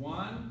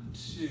 1,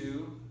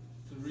 2,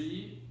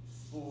 3,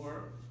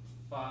 4,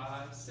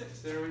 5, 6.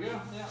 There we go.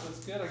 Yeah,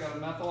 that's good. I got a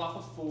methyl off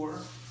of 4.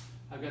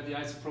 I've got the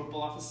isopropyl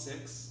off of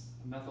 6.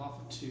 A methyl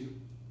off of 2.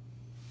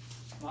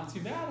 Not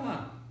too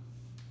bad,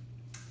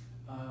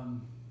 huh?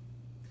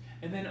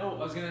 And then,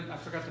 I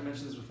forgot to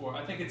mention this before.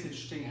 I think it's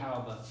interesting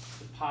how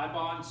the pi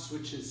bond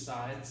switches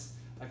sides.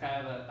 Like I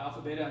have an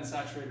alpha beta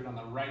unsaturated on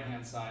the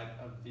right-hand side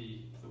of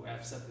the way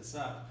I've set this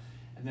up.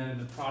 And then in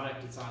the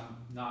product, it's on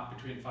not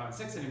between 5 and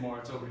 6 anymore.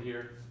 It's over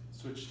here,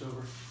 switched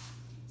over.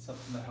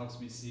 Something that helps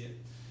me see it.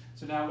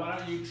 So now why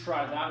don't you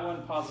try that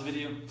one, pause the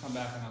video, come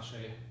back and I'll show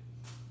you.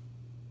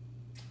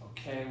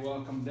 Okay,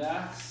 welcome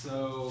back.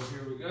 So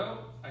here we go.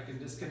 I can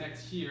disconnect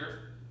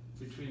here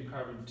between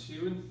carbon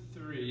 2 and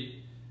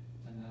 3,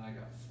 and then I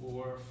got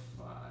 4,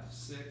 5,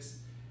 6,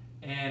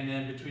 and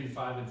then between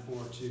 5 and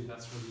 4 too.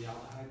 That's where the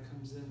aldehyde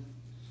comes in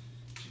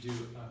to do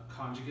a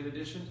conjugate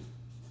addition.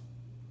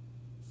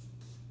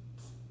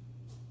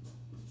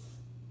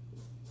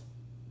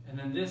 And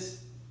then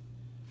this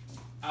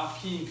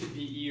alkene could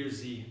be E or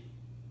Z.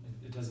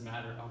 It doesn't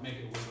matter. I'll make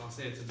it work. I'll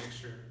say it's a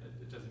mixture.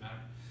 It doesn't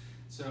matter.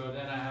 So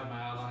then I have my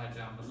aldehyde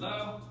down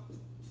below.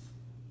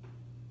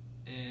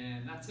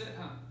 And that's it,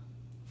 huh?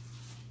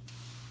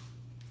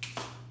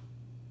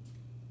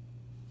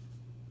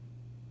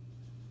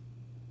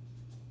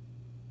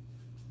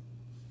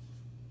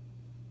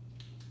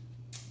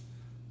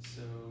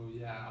 So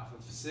yeah, off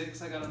of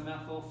 6 I got a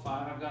methyl,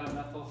 5 I've got a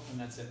methyl, and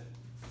that's it.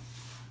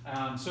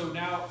 So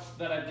now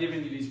that I've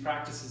given you these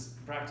practice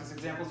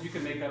examples, you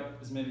can make up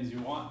as many as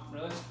you want,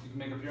 really. You can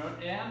make up your own.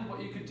 And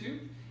what you could do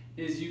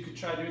is you could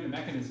try doing the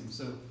mechanism.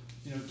 So,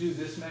 you know, do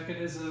this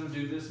mechanism,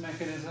 do this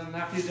mechanism.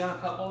 After you've done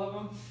a couple of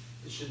them,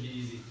 it should be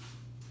easy.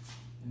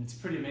 And it's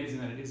pretty amazing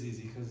that it is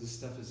easy because this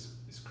stuff is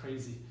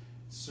crazy.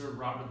 Sir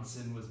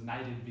Robinson was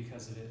knighted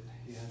because of it.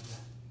 He had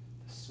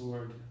the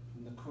sword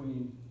from the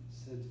queen.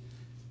 Said,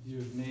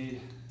 you've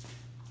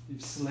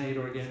slayed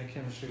organic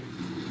chemistry.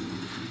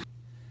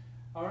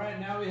 All right,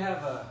 now we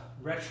have a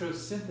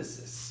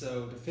retrosynthesis.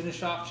 So to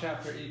finish off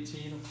chapter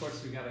 18, of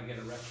course, we got to get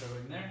a retro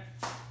in there.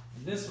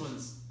 And this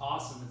one's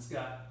awesome. It's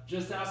got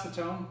just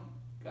acetone.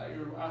 Got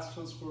your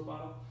acetone score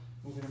bottle.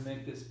 We're going to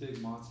make this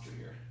big monster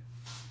here.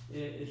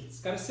 It's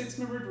got a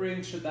 6-membered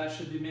ring. That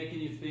should be making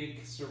you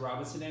think Sir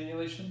Robinson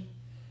annulation.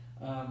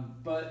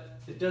 But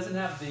it doesn't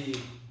have the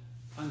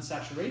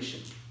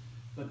unsaturation.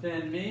 But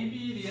then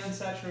maybe the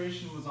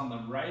unsaturation was on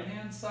the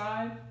right-hand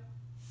side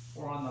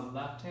or on the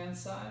left-hand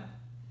side.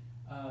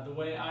 The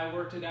way I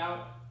worked it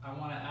out, I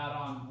want to add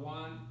on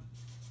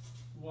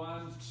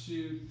 1,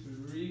 2,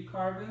 3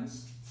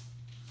 carbons.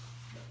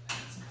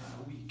 That's kind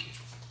of weak.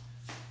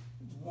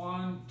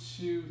 1,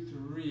 2,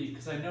 3,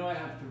 because I know I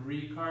have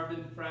 3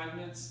 carbon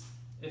fragments.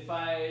 If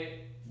I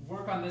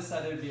work on this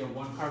side, it would be a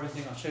 1 carbon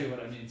thing. I'll show you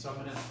what I mean. So I'm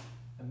going to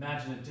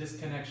imagine a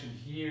disconnection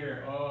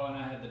here. Oh, and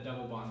I had the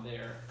double bond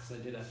there because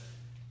I did a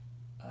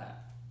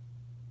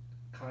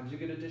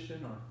conjugate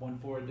addition or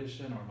 1,4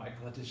 addition or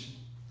Michael addition.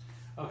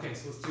 Okay,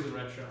 so let's do the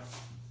retro.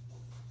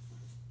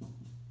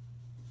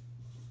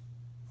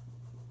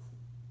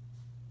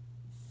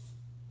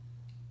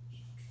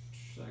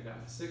 So I got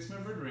a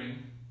 6-membered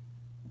ring.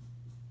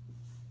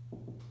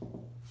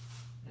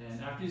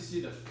 And after you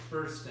see the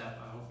first step,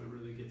 I hope it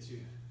really gets you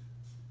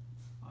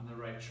on the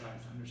right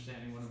track,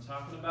 understanding what I'm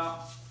talking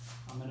about.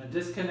 I'm going to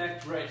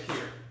disconnect right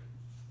here.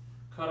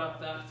 Cut off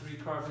that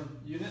 3-carbon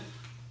unit.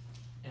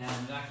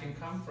 And that can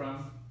come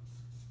from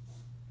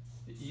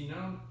the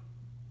enone.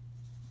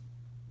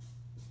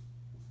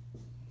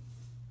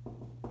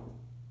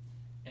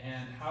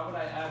 And how would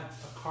I add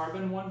a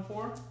carbon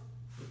 1,4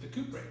 with the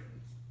cuprate?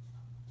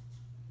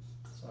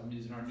 So I'm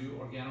using our new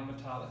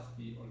organometallic,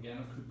 the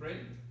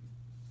organocuprate.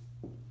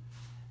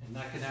 And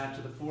that can add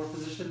to the 4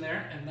 position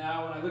there. And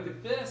now when I look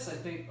at this, I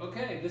think,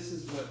 okay, this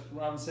is what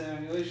Robinson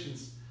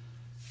annulations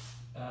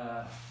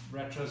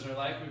retros are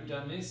like. We've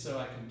done these, so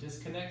I can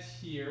disconnect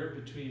here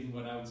between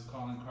what I was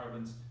calling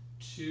carbons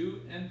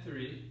 2 and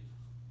 3,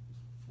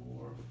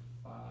 4,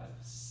 5,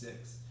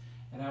 6.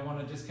 And I want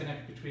to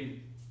disconnect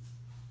between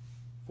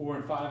 4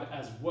 and 5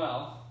 as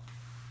well.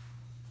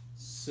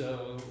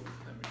 So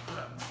let me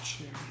grab my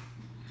chair.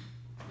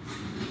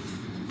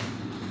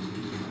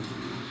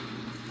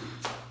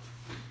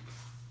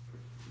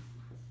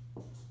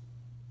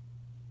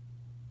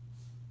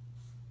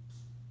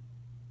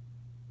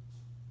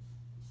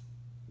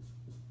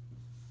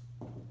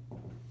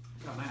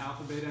 Got my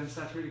alpha beta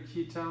unsaturated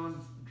ketone.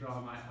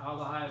 Draw my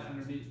aldehyde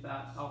underneath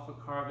that alpha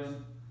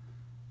carbon.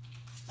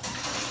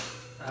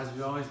 As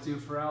we always do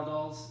for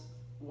aldols.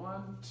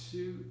 1,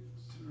 2,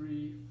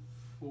 3,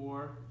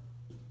 4,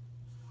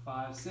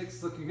 5,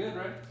 6. Looking good,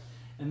 right?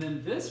 And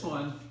then this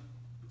one,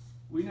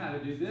 we know how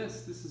to do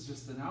this. This is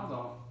just an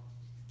aldol.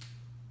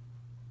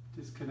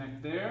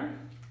 Disconnect there.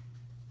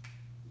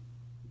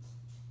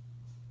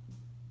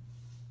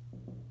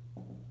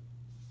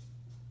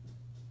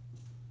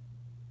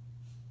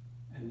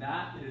 And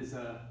that is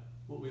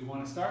what we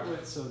want to start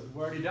with. So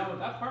we're already done with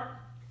that part.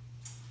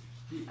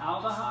 The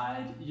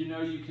aldehyde, you know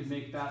you can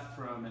make that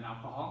from an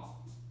alcohol.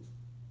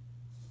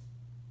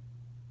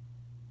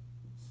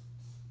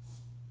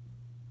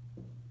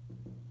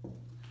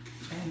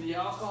 And the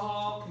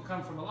alcohol can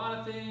come from a lot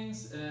of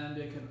things, and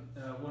it can,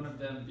 one of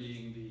them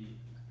being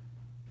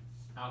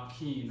the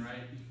alkene,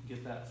 right? You can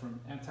get that from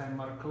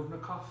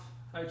anti-Markovnikov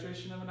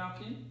hydration of an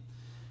alkene.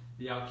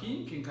 The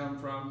alkene can come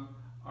from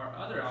our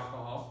other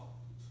alcohol,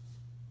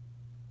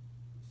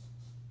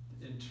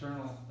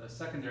 the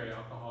secondary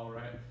alcohol,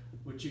 right?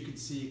 Which you can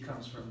see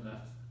comes from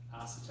the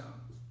acetone.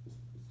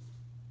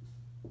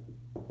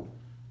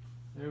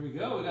 There we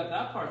go, we got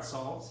that part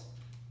solved,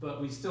 but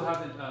we still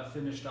haven't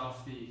finished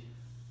off the,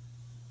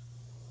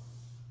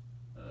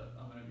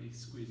 I'm gonna be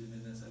squeezing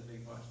in this, I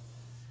think, watch.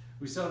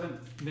 We still haven't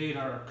made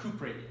our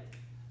cuprate yet,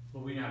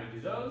 but we know how to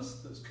do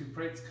those. Those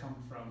cuprates come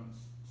from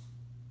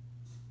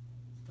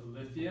the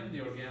lithium, the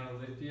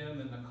organolithium,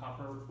 and the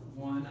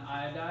copper-1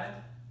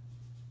 iodide,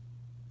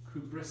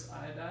 cuprous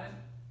iodide.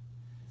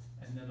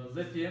 And then the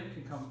lithium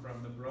can come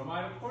from the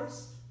bromide, of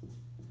course.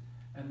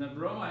 And the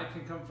bromide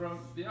can come from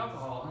the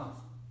alcohol, huh?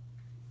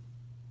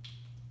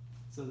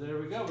 So there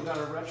we go, we got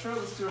our retro.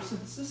 Let's do our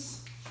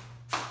synthesis.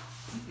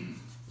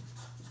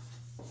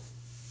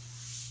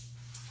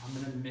 I'm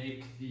gonna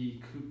make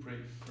the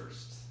cuprate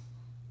first.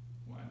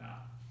 Why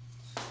not?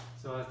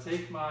 So I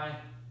take my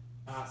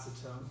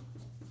acetone.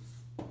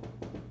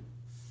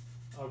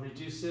 I'll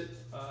reduce it.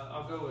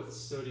 I'll go with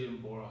sodium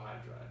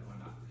borohydride. Why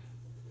not?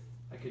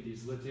 I could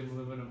use lithium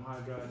aluminum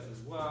hydride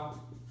as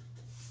well.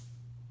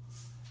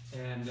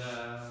 And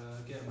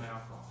get my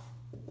alcohol.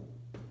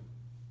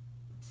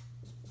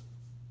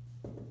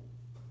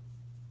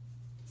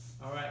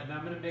 All right, and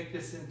I'm going to make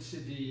this into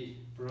the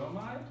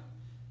bromide.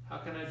 How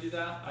can I do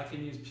that? I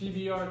can use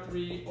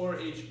PBr3 or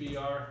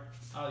HBr.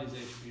 I'll use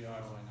HBr,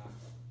 why not?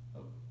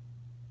 Oh.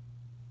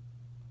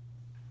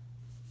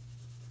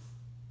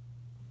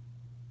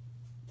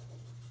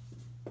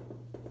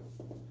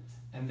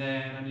 And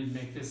then I need to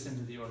make this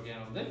into the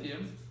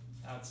organolithium.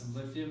 Add some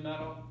lithium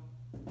metal,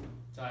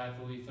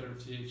 diethyl ether,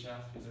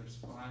 THF, either's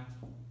fine.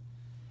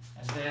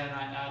 And then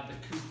I add the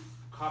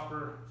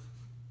copper-1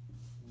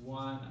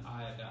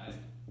 iodide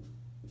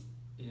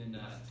in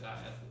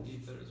diethyl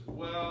ether as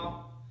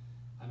well.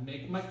 I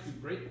make my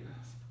cuprate.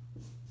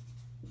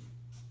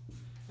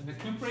 And the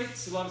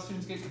cuprates, a lot of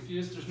students get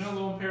confused. There's no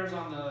lone pairs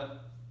on the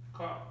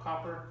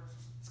copper.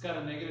 It's got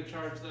a negative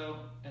charge though,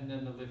 and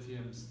then the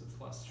lithium's the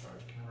plus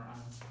charge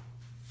counterion.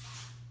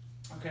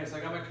 Okay, so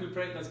I got my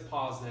cuprate, let's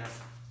pause there.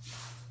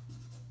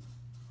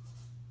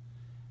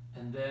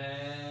 And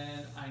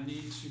then I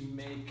need to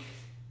make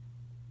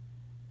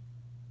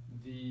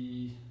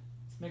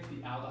let's make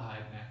the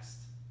aldehyde next.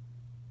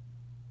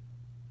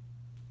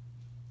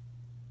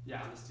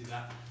 Yeah, let's do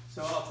that.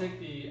 So I'll take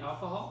the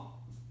alcohol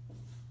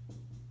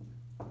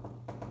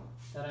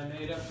that I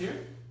made up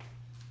here.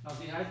 I'll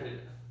dehydrate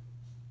it.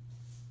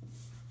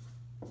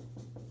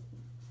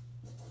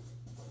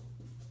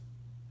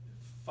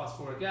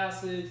 Phosphoric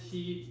acid,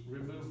 heat,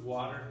 remove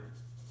water,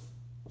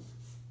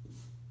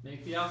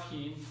 make the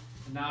alkene.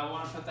 And now I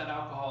want to put that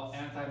alcohol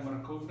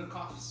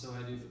anti-Markovnikov, so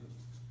I do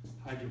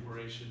the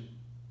hydroboration.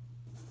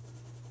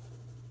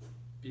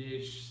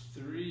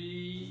 BH3,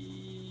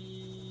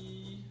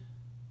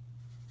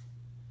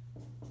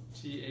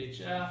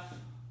 THF,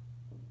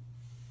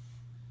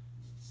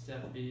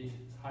 step B,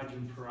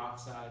 hydrogen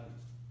peroxide,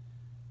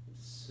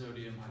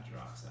 sodium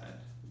hydroxide.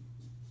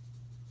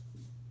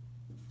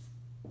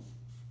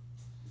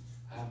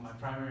 I have my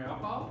primary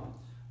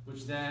alcohol,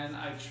 which then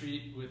I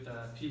treat with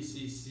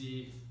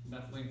PCC,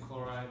 methylene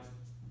chloride.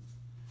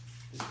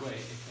 This way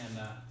it can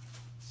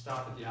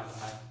stop at the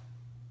aldehyde,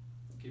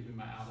 give me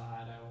my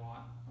aldehyde I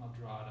want. I'll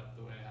draw it up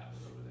the way I have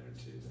it over there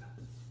too to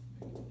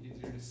make it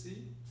easier to see.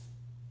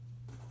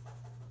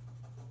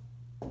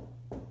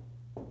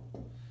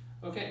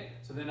 Okay,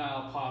 so then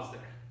I'll pause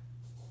there.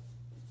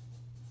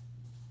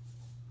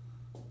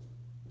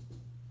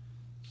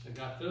 So I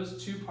got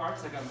those two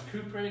parts. I got my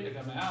cuprate, I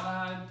got my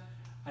aldehyde.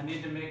 I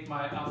need to make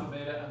my alpha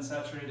beta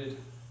unsaturated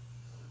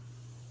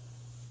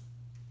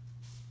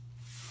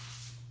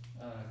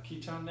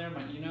ketone there,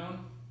 my enone.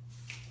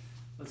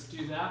 let's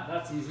do that.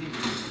 That's easy.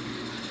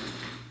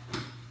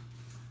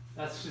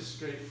 That's just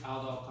straight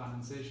aldol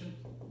condensation.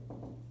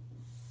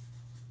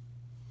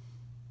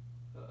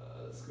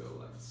 Let's go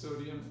like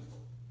sodium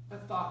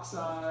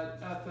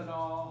ethoxide,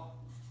 ethanol,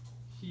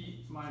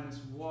 heat minus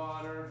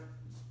water.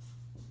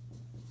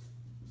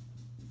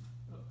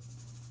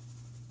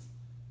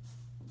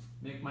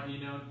 Make my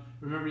enone.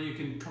 Remember, you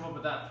can come up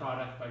with that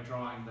product by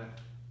drawing the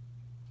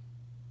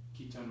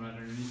ketone right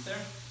underneath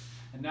there.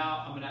 And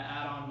now I'm going to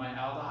add on my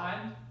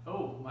aldehyde.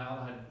 Oh, my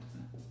aldehyde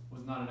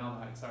was not an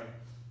aldehyde, sorry.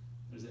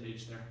 There's an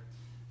H there.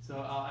 So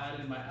I'll add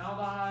in my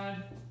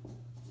aldehyde.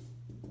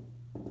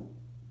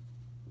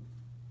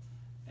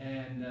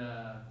 And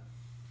a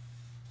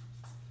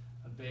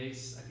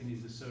base, I can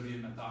use the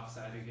sodium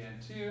ethoxide again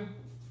too.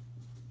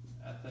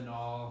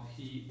 Ethanol,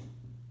 heat,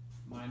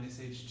 minus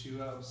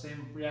H2O,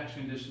 same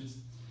reaction conditions.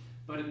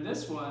 But in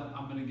this one,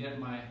 I'm going to get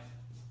my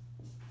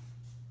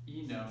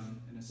enone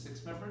in a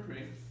 6-membered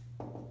ring.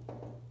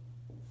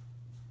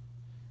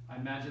 I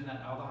imagine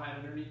that aldehyde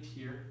underneath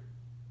here.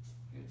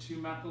 I get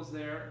 2 methyls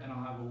there, and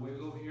I'll have a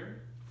wiggle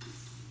here.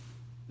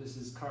 This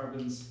is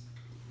carbons.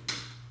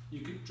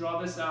 You could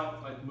draw this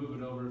out, like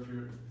move it over if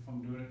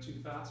I'm doing it too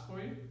fast for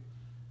you.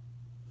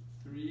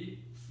 3,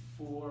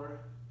 4,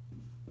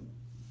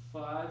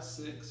 5,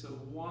 6. So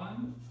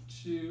 1,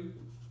 2,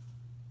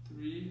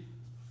 3,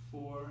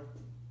 4,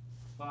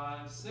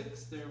 5,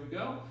 6. There we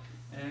go.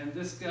 And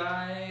this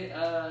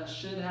guy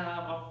should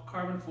have a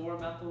carbon 4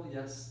 methyl.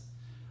 Yes.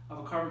 I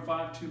have a carbon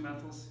 5, 2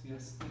 methyls.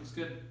 Yes, looks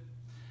good.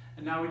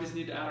 And now we just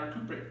need to add our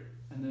cuprate,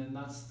 and then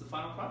that's the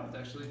final product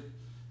actually.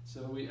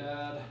 So we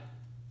add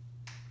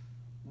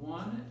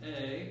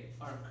 1A,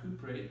 our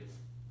cuprate,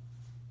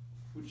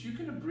 which you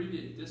can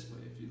abbreviate this way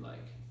if you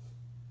like.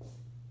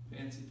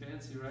 Fancy,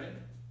 fancy, right?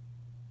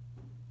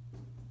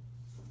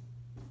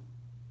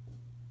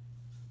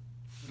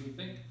 What do you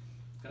think?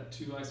 Got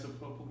 2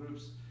 isopropyl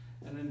groups.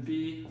 And then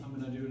B, I'm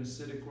going to do an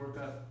acidic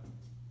workup.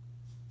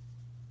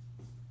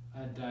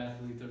 Add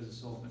diethylete, there's a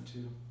solvent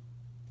too.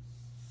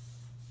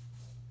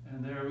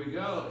 And there we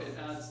go. It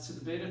adds to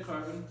the beta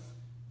carbon.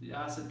 The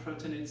acid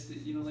protonates the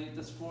enolate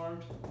that's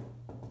formed.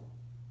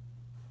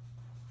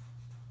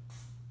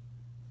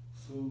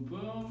 Boom,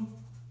 boom.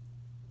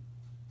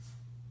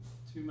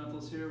 2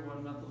 methyls here,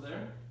 1 methyl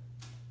there.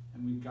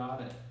 And we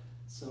got it.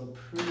 So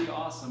pretty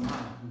awesome,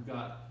 huh? We've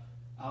got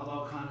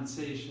aldol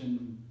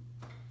condensation,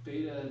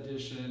 beta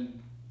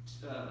addition,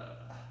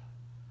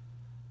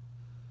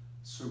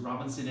 Sir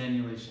Robinson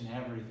annulation,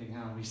 everything,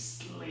 huh? We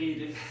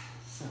slayed it.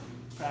 So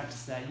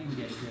practice that, you can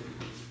get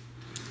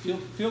good.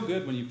 Feel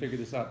good when you figure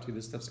this out too.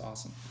 This stuff's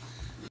awesome.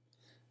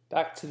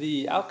 Back to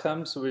the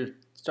outcomes. So we're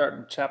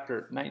starting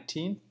chapter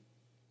 19,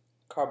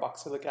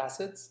 carboxylic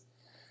acids.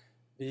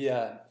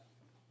 The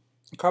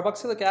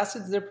carboxylic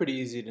acids, they're pretty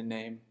easy to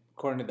name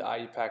according to the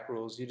IUPAC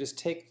rules. You just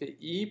take the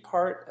E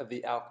part of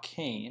the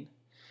alkane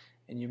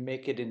and you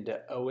make it into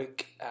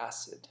oic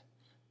acid.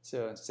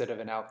 So instead of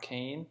an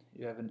alkane,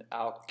 you have an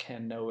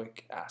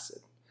alkanoic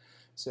acid.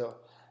 So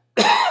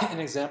an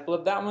example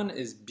of that one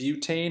is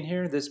butane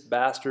here, this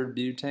bastard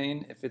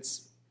butane. If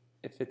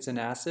it's an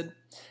acid,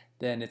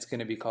 then it's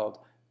going to be called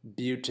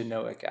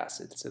butanoic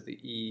acid. So the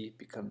E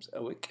becomes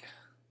oic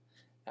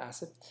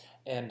acid.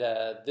 And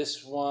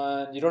this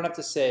one, you don't have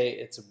to say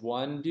it's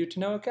 1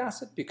 butanoic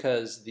acid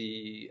because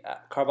the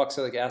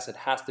carboxylic acid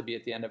has to be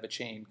at the end of a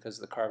chain because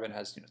the carbon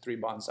has 3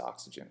 bonds to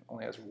oxygen. It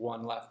only has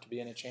 1 left to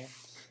be in a chain.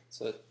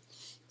 So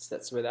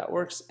that's the way that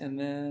works. And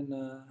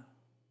then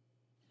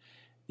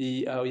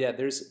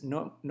there's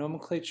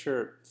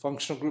nomenclature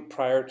functional group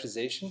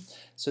prioritization.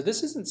 So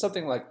this isn't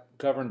something like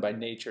governed by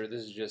nature.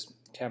 This is just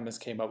chemists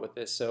came up with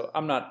this. So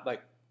I'm not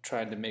like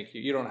trying to make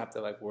you don't have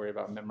to like worry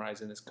about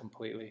memorizing this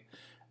completely.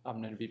 I'm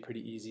going to be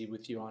pretty easy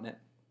with you on it.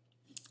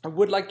 I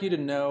would like you to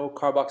know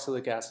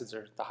carboxylic acids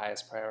are the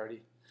highest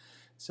priority.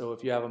 So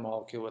if you have a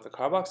molecule with a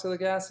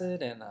carboxylic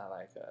acid and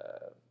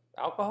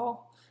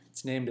alcohol,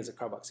 it's named as a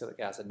carboxylic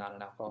acid, not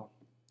an alcohol.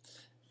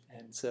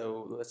 And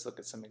so let's look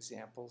at some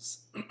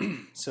examples.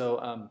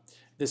 So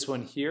this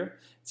one here,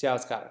 see how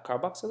it's got a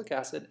carboxylic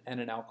acid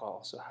and an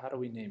alcohol. So how do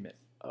we name it?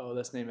 Oh,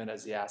 let's name it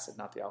as the acid,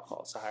 not the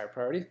alcohol. It's a higher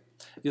priority.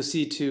 You'll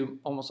see too,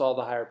 almost all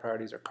the higher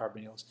priorities are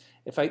carbonyls.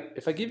 If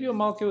I give you a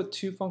molecule with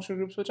 2 functional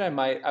groups, which I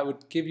might, I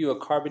would give you a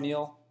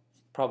carbonyl,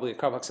 probably a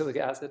carboxylic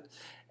acid,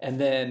 and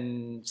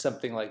then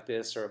something like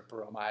this or a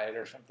bromide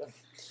or something.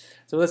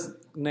 So let's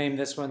name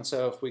this one.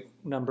 So if we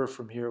number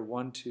from here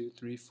 1, 2,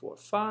 3, 4,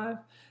 5.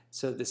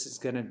 So this is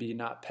going to be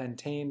not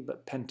pentane,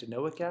 but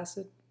pentanoic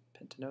acid.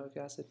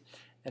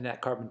 And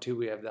at carbon 2,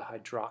 we have the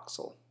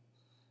hydroxy.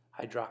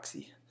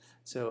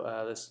 So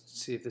let's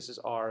see if this is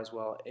R as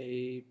well.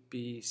 A,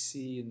 B,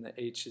 C, and the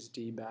H is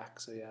D back.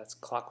 So yeah, it's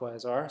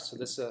clockwise R. So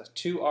this is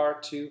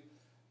 2R2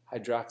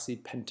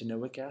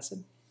 hydroxypentanoic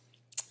acid.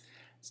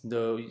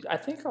 So I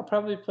think I'll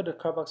probably put a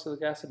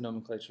carboxylic acid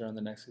nomenclature on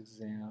the next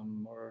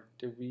exam. Or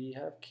did we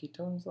have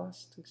ketones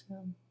last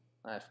exam?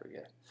 I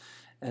forget.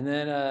 And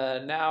then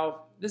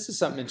now, this is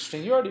something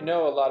interesting. You already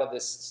know a lot of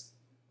this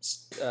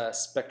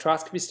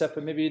spectroscopy stuff,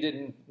 but maybe you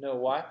didn't know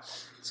why.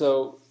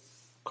 So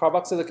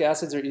Carboxylic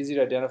acids are easy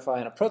to identify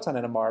in a proton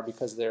NMR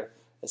because their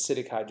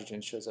acidic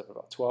hydrogen shows up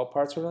about 12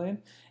 parts per million.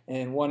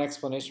 And one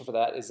explanation for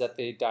that is that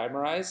they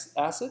dimerize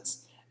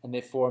acids, and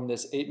they form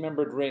this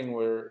 8-membered ring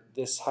where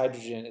this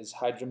hydrogen is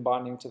hydrogen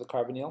bonding to the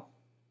carbonyl,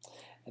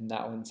 and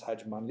that one's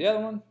hydrogen bonding to the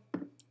other one.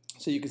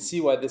 So you can see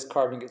why this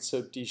carbon gets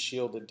so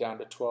de-shielded down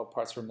to 12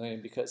 parts per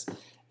million, because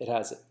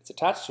it's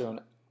attached to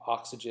an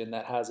oxygen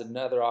that has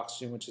another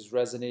oxygen which is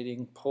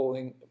resonating,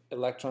 pulling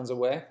electrons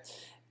away.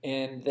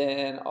 And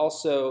then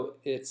also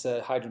it's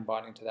a hydrogen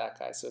bonding to that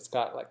guy. So it's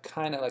got like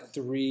kind of like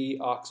 3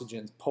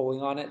 oxygens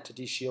pulling on it to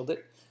de-shield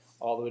it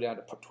all the way down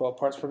to 12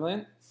 parts per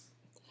million.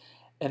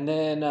 And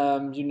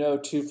then you know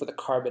too, for the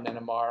carbon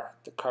NMR,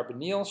 the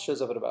carbonyl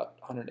shows up at about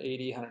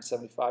 180,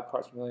 175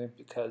 parts per million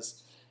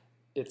because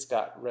it's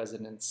got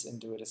resonance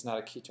into it. It's not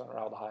a ketone or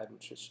aldehyde,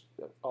 which is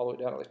all the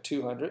way down to like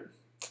 200.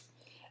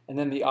 And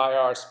then the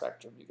IR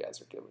spectrum, you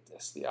guys are good with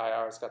this. The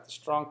IR's got the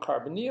strong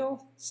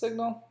carbonyl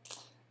signal,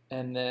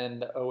 and then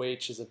the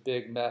OH is a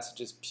big mess. It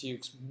just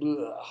pukes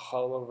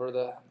all over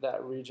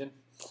that region.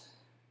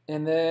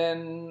 And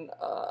then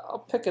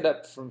I'll pick it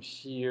up from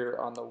here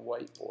on the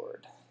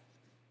whiteboard.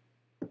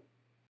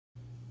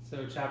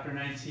 So chapter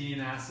 19,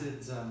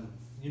 acids.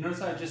 You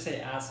notice I just say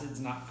acids,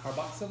 not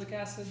carboxylic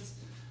acids?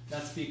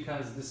 That's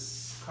because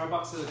this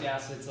carboxylic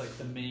acid is like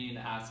the main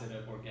acid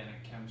of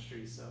organic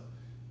chemistry, so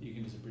you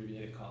can just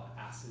abbreviate it, call it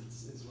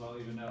acids as well,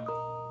 even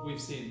though we've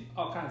seen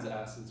all kinds of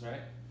acids,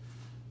 right?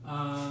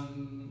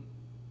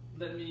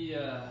 Let me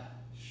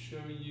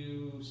show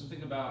you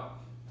something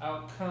about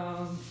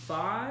outcome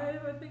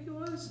 5, I think it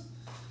was.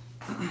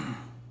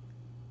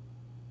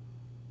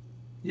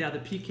 Yeah, the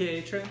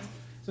pKa trends.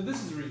 So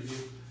this is a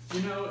review.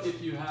 You know,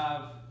 if you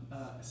have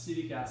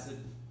acetic acid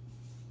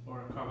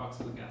or a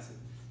carboxylic acid,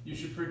 you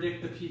should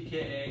predict the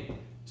pKa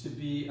to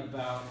be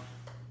about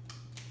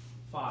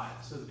 5.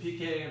 So the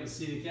pKa of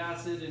acetic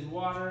acid in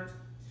water,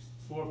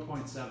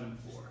 4.74,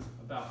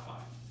 about 5.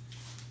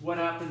 What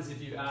happens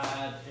if you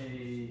add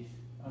an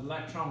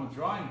electron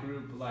withdrawing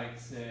group like,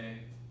 say,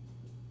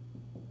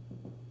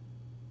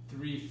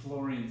 3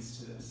 fluorines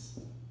to this?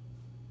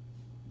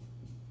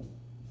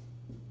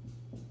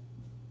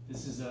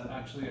 This is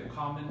actually a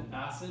common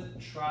acid,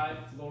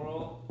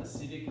 trifluoral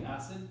acetic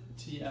acid,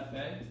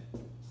 TFA.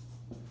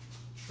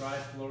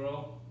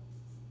 Trifluoral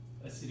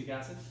acetic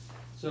acid.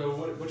 So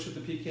what should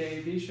the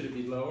pKa be? Should it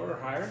be lower or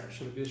higher?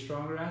 Should it be a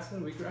stronger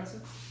acid, a weaker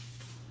acid?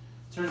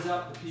 Turns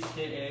out the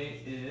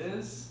pKa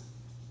is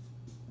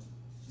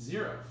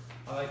 0.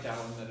 I like that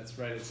one, that it's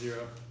right at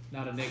 0.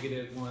 Not a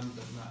negative one,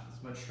 but not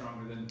as much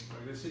stronger than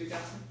regular acetic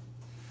acid.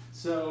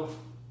 So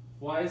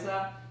why is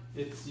that?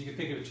 You can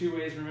think of it 2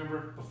 ways.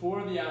 Remember,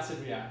 before the acid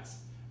reacts,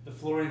 the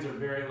fluorines are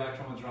very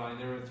electron withdrawing.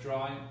 They're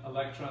withdrawing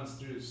electrons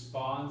through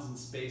bonds in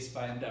space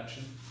by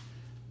induction.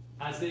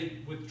 As they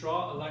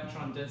withdraw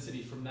electron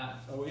density from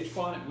that OH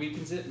bond, it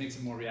weakens it, makes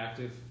it more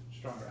reactive,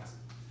 stronger acid.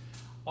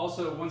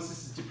 Also, once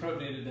this is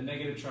deprotonated, the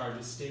negative charge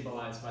is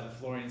stabilized by the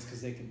fluorines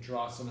because they can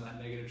draw some of that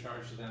negative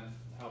charge to them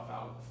to help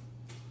out.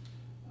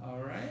 All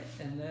right,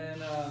 and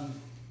then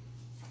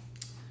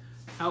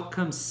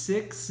outcome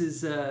 6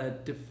 is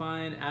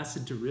define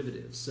acid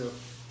derivatives. So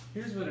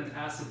here's what an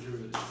acid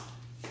derivative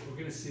is. We're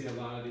going to see a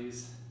lot of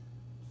these.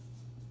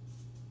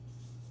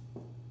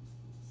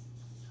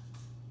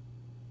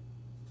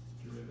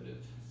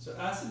 So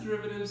acid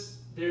derivatives,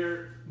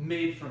 they're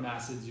made from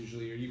acids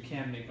usually, or you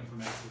can make them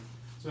from acids.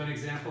 So an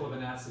example of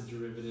an acid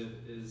derivative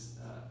is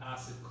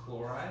acid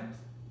chloride.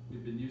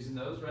 We've been using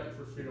those, right,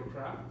 for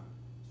Frito-Crap.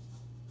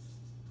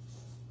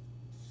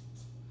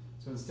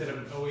 So instead of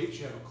an OH,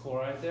 you have a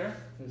chloride there.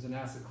 There's an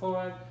acid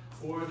chloride.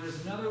 Or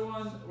there's another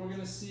one that we're going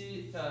to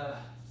see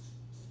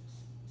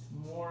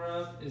more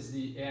of is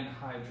the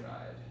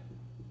anhydride.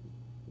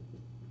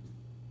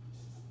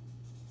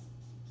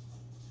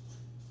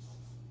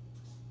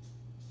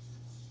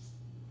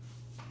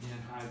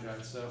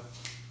 Anhydride. So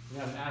we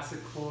have an acid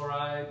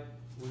chloride.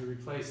 We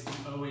replace the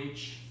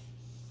OH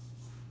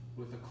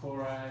with a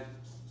chloride.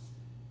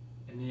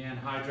 In the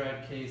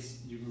anhydride case,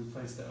 you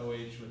replace the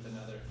OH with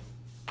another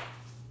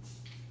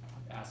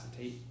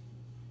acetate.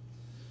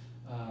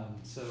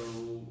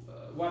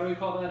 Why do we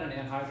call that an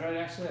anhydride?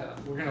 Actually,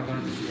 we're going to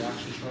learn this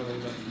reaction shortly,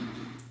 but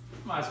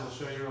might as well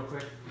show you real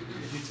quick.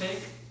 If you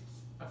take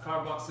a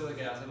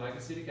carboxylic acid, like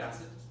acetic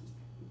acid,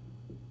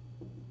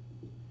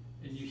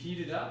 and you heat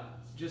it up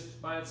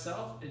just by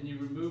itself, and you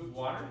remove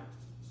water,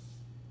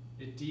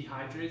 it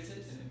dehydrates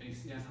it, and it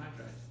makes the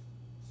anhydride.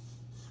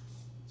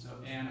 So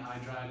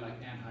anhydride,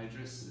 like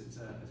anhydrous, it's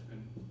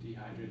been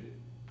dehydrated.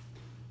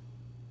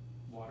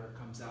 Water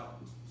comes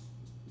out.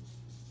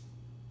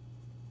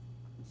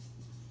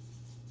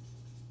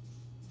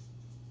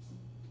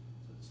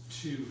 So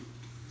it's 2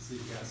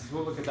 acetic acids.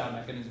 We'll look at that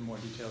mechanism in more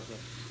details, but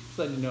just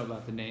letting you know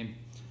about the name.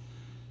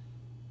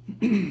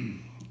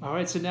 All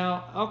right, so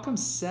now outcome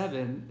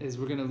 7 is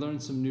we're going to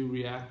learn some new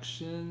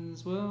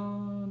reactions.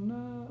 Well,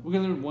 no, we're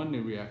going to learn one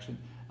new reaction.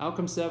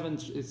 Outcome 7,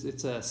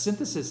 it's a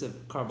synthesis of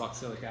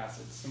carboxylic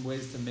acids, some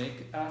ways to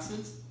make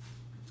acids.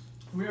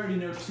 We already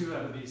know 2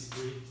 out of these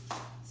 3.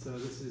 So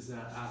this is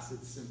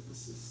acid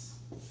synthesis.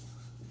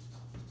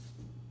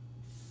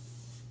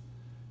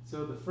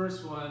 So the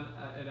first one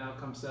in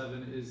outcome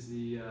 7 is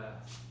the, is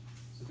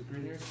it the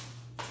green here?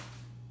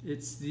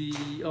 It's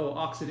the,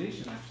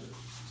 oxidation actually.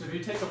 So if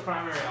you take a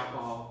primary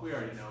alcohol, we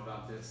already know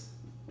about this,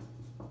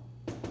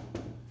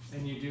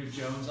 and you do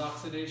Jones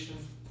oxidation,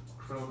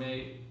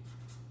 chromate,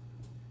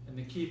 and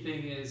the key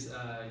thing is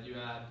you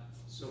add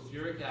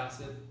sulfuric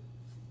acid,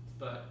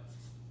 but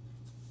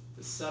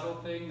the subtle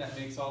thing that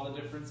makes all the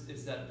difference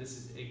is that this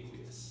is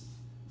aqueous.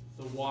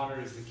 The water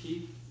is the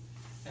key.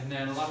 And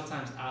then a lot of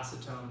times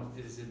acetone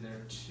is in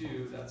there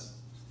too. That's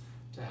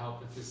to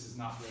help if this is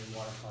not very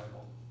water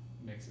soluble.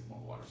 It makes it more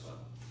water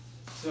soluble.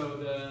 So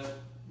the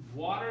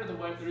water,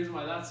 the reason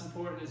why that's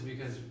important is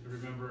because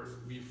remember,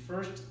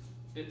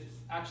 it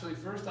actually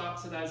first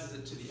oxidizes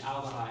it to the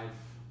aldehyde,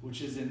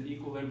 which is in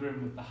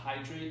equilibrium with the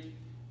hydrate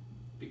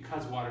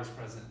because water is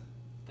present.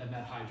 Then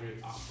that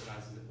hydrate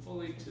oxidizes it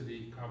fully to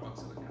the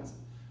carboxylic acid.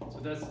 So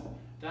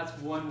that's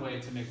one way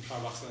to make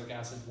carboxylic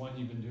acid, one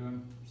you've been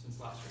doing since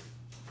last year.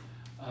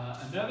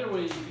 Another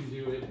way you can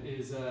do it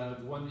is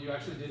one that you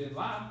actually did in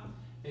lab,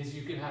 is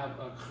you can have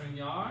a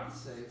grignard,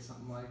 say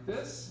something like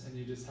this, and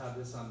you just have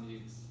this on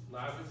the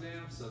lab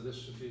exam, so this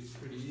should be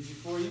pretty easy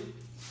for you.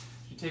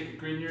 You take a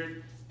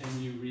grignard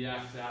and you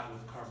react that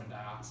with carbon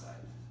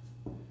dioxide.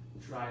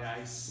 Dry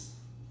ice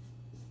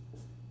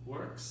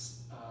works.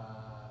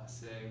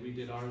 Say we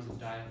did ours in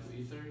diet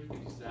ether, you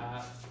can use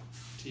that,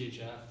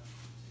 THF,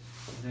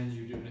 and then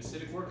you do an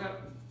acidic workup,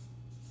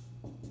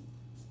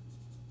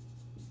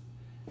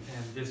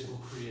 and this will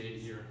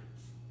create your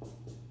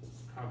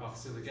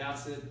carboxylic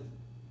acid,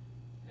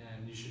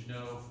 and you should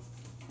know.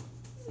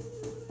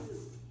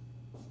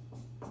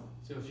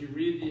 So if you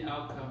read the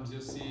outcomes,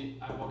 you'll see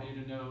I want you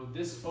to know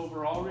this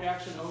overall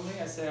reaction only.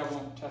 I say I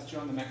won't test you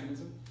on the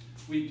mechanism.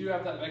 We do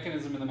have that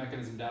mechanism in the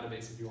mechanism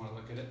database if you want to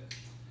look at it.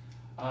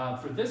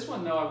 For this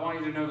one though, I want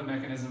you to know the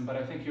mechanism, but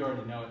I think you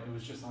already know it. It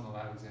was just on the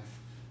lab exam.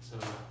 So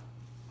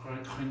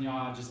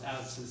grignard just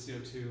adds to the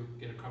CO2,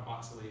 get a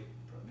carboxylate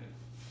protonate.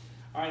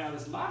 All right, now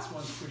this last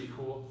one's pretty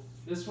cool.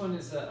 This one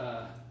is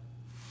a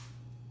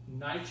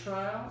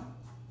nitrile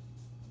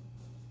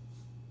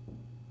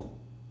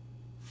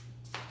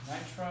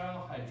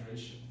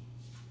hydration.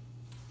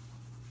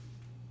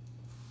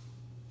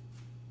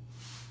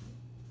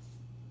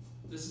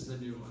 This is the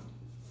new one.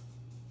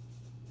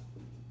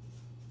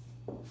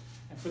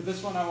 And for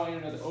this one, I want you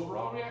to know the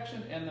overall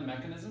reaction and the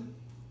mechanism.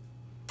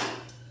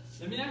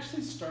 Let me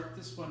actually start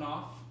this one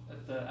off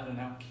at an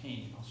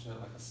alkane. I'll show it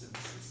like a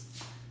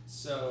synthesis.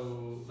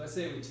 So let's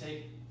say we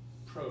take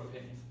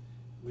propane.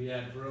 We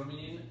add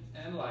bromine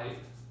and light.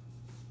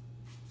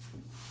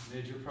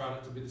 Major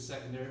product will be the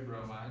secondary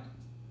bromide.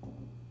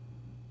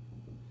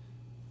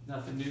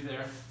 Nothing new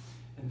there.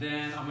 And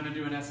then I'm going to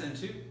do an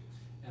SN2,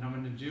 and I'm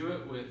going to do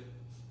it with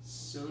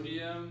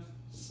sodium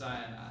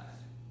cyanide.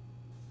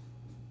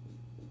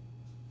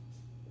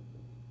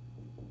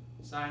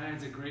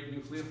 Cyanide's a great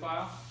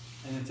nucleophile,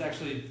 and it's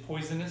actually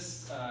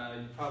poisonous.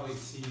 You've probably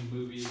seen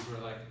movies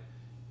where like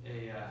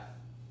a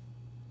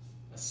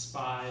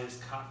spy is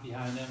caught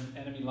behind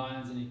enemy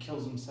lines and he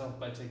kills himself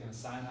by taking a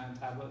cyanide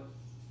tablet.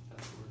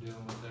 That's what we're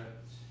dealing with there.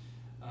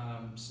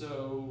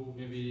 So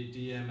maybe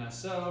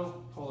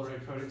DMSO, polar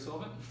aprotic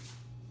solvent,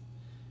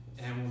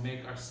 and we'll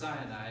make our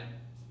cyanide.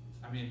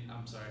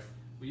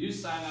 We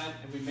use cyanide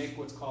and we make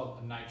what's called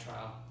a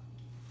nitrile.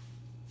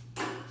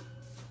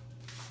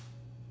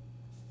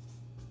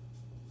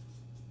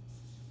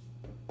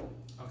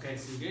 Okay,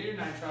 so you get your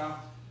nitrile.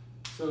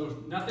 So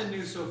nothing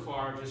new so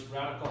far, just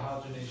radical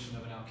halogenation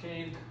of an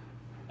alkane,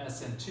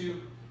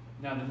 SN2.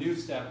 Now the new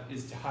step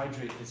is to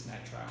hydrate this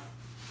nitrile.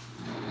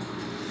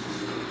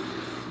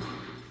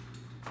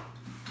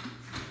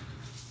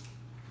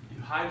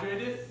 You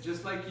hydrate it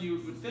just like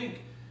you would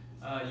think.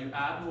 You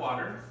add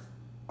water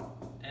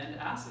and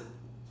acid.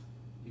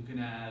 You can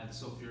add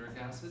sulfuric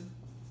acid.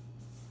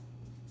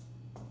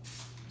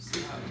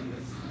 See how it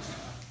is.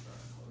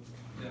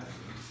 Yeah.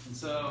 And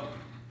so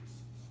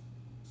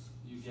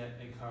you get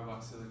a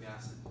carboxylic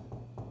acid.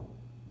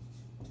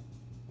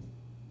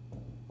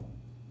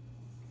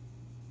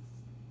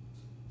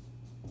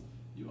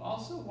 You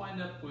also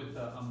wind up with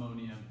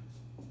ammonium.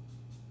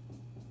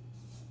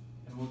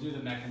 And we'll do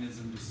the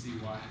mechanism to see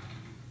why.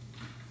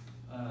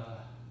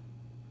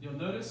 You'll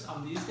notice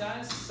on these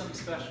guys, something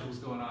special is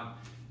going on.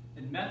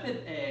 In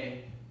method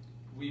A,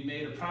 we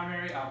made a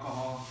primary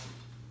alcohol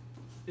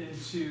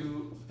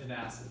into an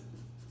acid.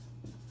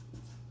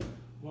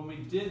 When we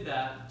did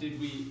that, did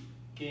we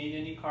gain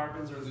any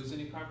carbons or lose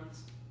any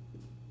carbons?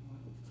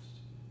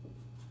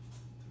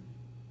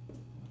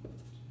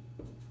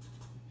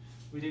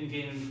 We didn't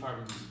gain any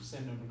carbons,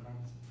 same number of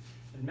carbons.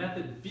 In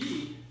method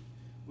B,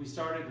 we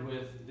started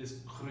with this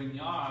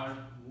grignard,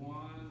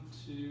 1,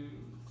 2,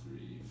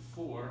 3,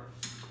 4,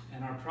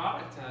 and our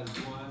product has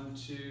 1,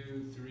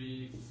 2,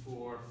 3,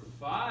 4,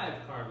 5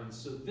 carbons.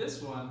 So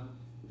this one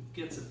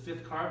gets a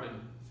 5th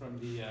carbon from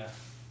the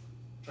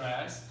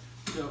dry ice.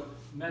 So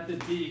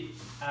method B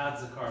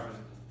adds a carbon.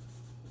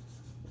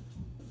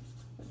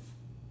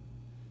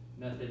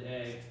 Method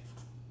A,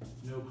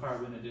 no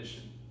carbon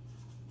addition.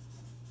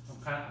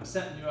 I'm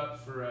setting you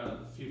up for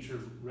future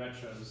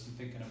retros and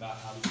thinking about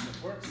how this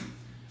stuff works.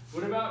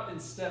 What about in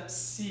step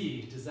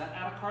C? Does that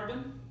add a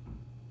carbon?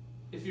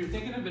 If you're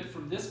thinking of it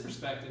from this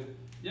perspective,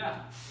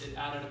 yeah, it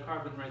added a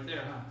carbon right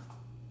there, huh?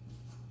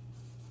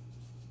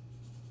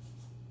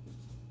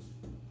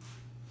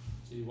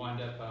 So you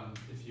wind up,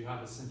 if you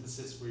have a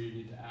synthesis where you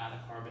need to add a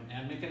carbon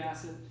and make an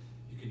acid,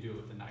 you can do it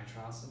with the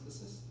nitrile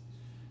synthesis.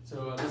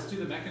 So let's do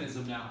the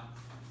mechanism now.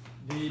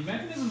 The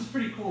mechanism is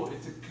pretty cool.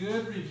 It's a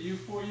good review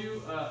for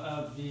you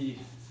of the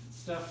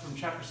stuff from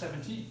chapter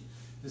 17.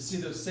 To see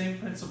those same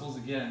principles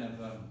again of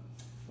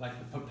like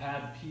the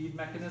POPAD-PED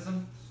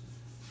mechanism.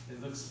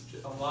 It looks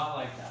a lot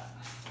like that.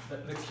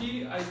 The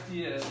key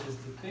idea is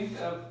to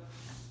think of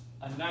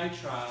a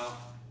nitrile.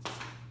 I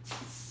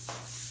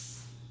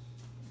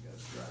gotta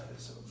dry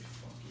this so it'll be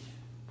funky.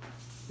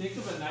 Think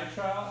of a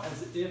nitrile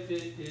as if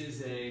it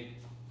is a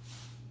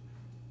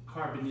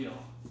carbonyl.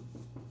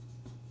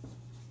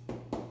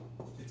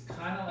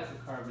 Kind of like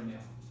a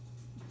carbonyl.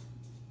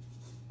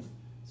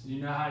 So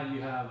you know how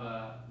you have,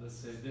 let's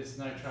say this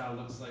nitrile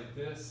looks like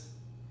this.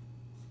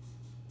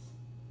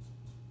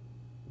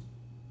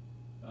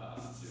 I'm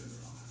doing it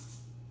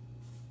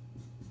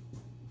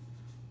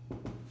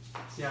wrong.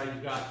 See how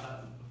you've got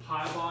a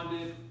pi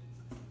bonded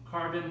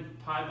carbon,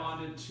 pi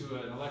bonded to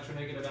an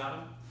electronegative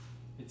atom?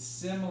 It's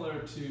similar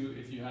to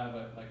if you have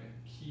like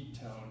a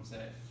ketone,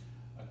 say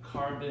a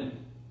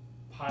carbon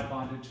pi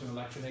bonded to an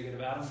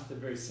electronegative atom. They're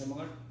very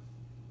similar.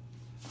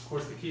 Of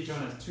course, the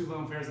ketone has 2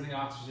 lone pairs in the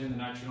oxygen, the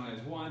nitrogen only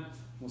has 1.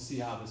 We'll see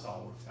how this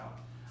all works out.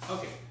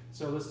 Okay,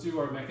 so let's do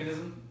our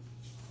mechanism.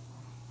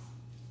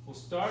 We'll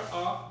start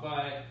off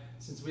by,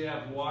 since we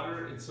have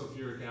water and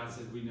sulfuric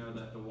acid, we know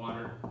that the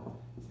water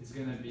is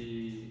going to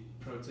be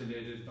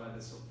protonated by the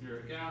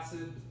sulfuric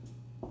acid.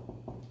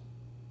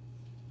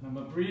 And I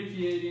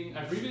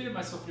abbreviated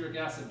my sulfuric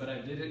acid, but I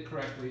did it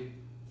correctly.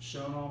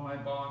 Shown all my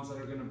bonds that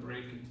are going to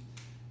break,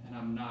 and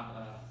I'm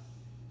not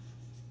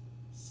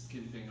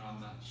skimping on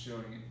that,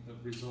 showing the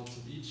results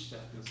of each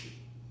step, you'll see.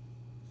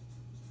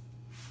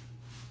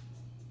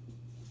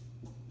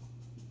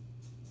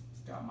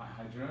 Got my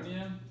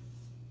hydronium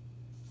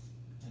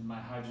and my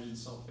hydrogen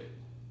sulfate.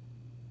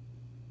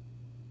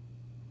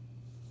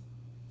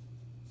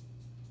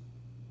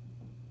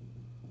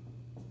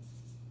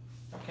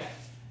 Okay,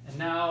 and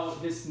now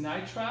this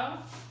nitrile,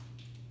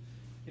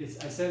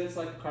 I said it's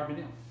like a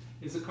carbonyl.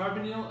 Is a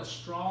carbonyl a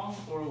strong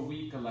or a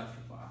weak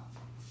electrophile?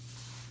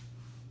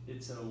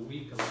 It's a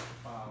weak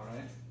electrophile,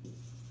 right?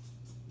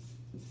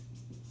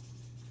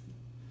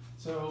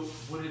 So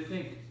what do you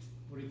think?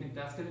 What do you think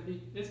that's going to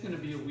be? It's going to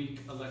be a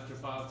weak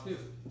electrophile too.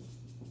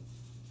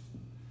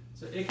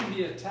 So it can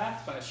be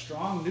attacked by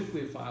strong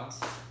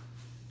nucleophiles,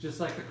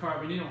 just like the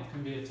carbonyl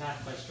can be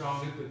attacked by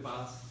strong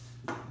nucleophiles.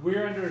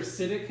 We're under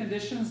acidic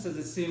conditions. Does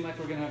it seem like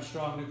we're going to have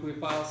strong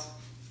nucleophiles?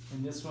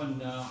 In this one,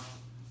 no.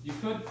 You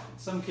could, in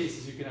some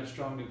cases, you can have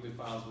strong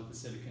nucleophiles with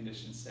acidic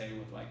conditions, say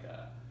with like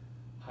a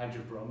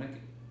hydrobromic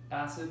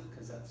acid,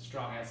 because that's a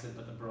strong acid,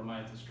 but the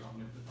bromide is a strong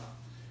nucleophile.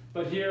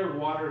 But here,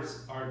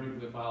 water's our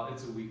nucleophile,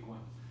 it's a weak one.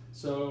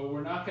 So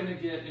we're not going to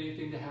get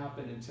anything to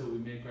happen until we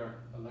make our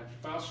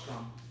electrophile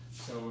strong.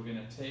 So we're going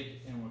to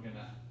take and we're going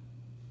to,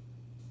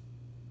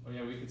 oh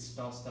yeah, we could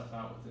spell stuff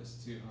out with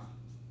this too, huh?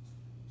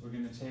 We're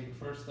going to take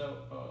first though,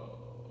 oh,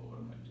 what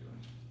am I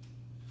doing?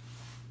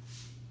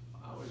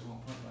 I always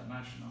want to put that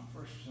nitrogen on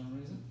first for some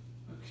reason.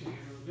 Okay,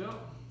 here we go.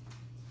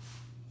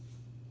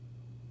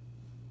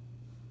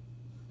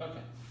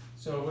 Okay,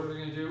 so what are we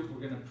going to do?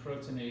 We're going to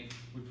protonate.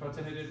 We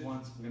protonated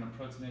once, we're going to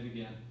protonate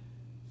again.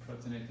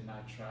 Protonate the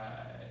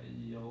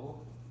nitrile.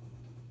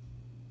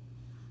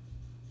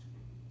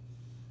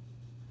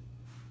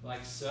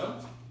 Like so.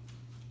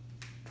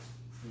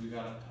 We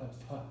got a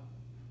p.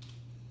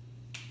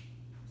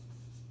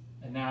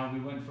 And now we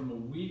went from a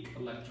weak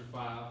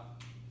electrophile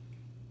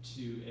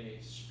to a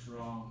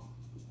strong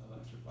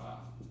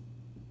electrophile.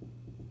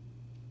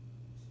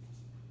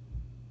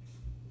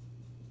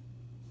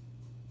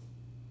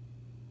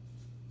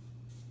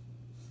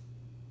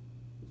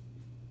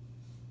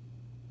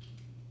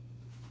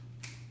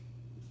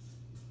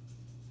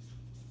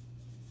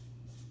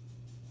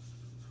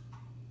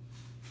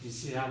 You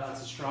see how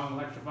that's a strong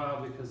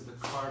electrophile because the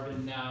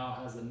carbon now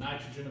has a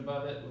nitrogen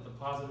above it with a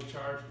positive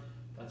charge.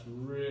 That's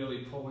really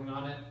pulling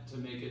on it to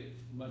make it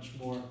much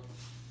more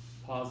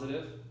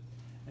positive.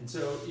 And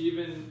so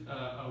even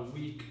a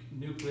weak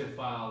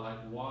nucleophile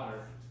like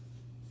water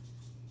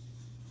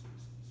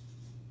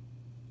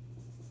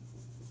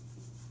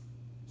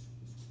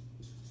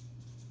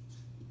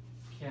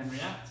can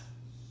react.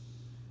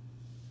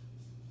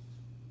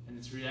 And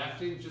it's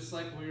reacting just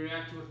like we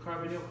reacted with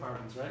carbonyl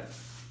carbons, right?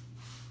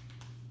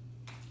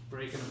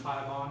 Breaking a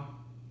pi bond.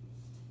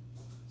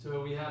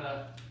 So we had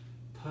a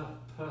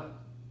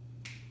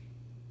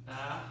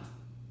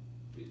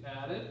we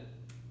added.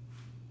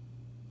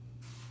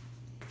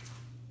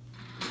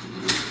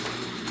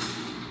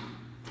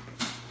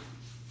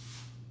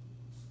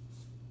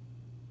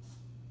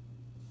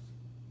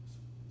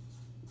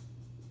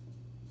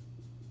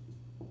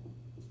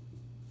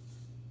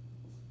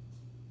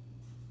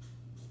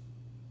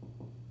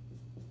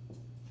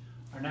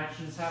 Our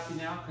nitrogen is happy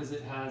now because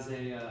it has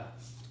a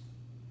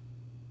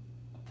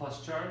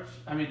plus charge.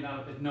 I mean,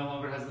 no, it no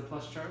longer has the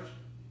plus charge.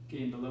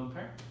 Gained the lone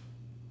pair.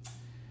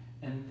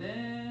 And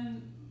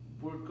then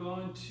we're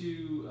going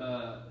to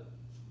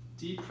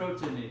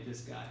deprotonate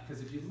this guy,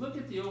 because if you look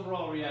at the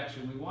overall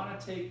reaction, we want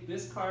to take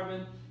this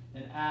carbon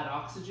and add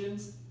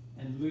oxygens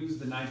and lose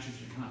the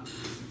nitrogen.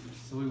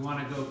 So we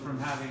want to go from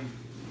having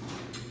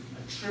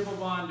a triple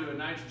bond to a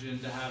nitrogen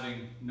to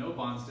having no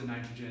bonds to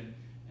nitrogen.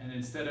 And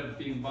instead of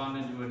being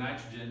bonded to a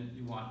nitrogen,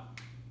 you want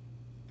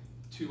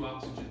 2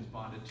 oxygens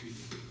bonded to you.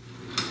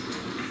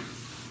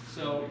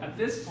 So at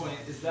this point,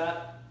 is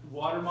that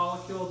water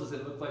molecule, does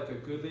it look like a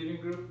good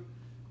leaving group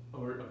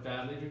or a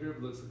bad leaving group?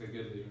 It looks like a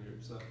good leaving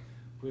group. So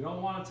if we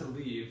don't want it to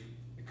leave,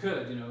 it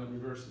could, you know, it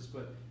reverses,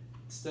 but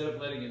instead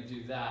of letting it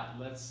do that,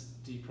 let's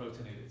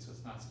deprotonate it so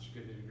it's not such a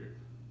good leaving group.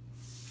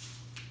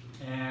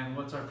 And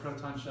what's our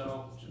proton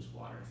shuttle? Just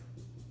water.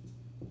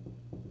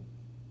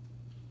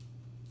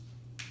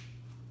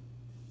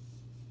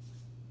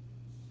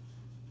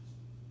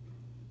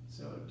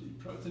 So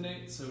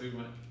deprotonate, so we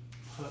went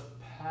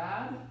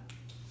pad.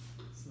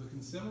 It's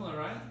looking similar,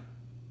 right?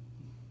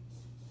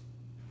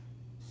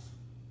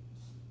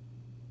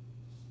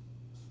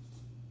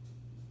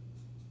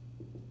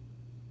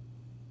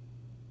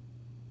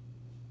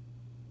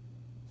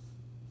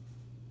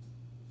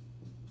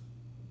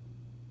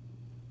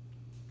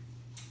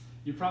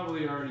 You're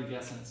probably already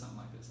guessing at something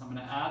like this. I'm going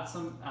to add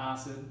some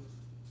acid,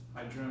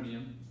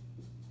 hydronium,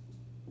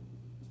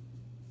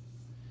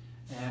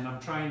 and I'm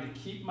trying to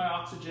keep my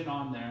oxygen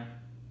on there.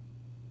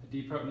 I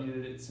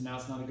deprotonated it, so now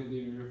it's not a good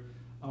leaving group.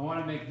 I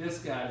want to make this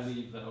guy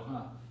leave though,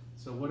 huh?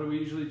 So what do we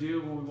usually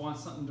do when we want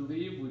something to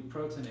leave? We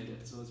protonate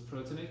it. So let's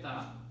protonate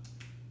that.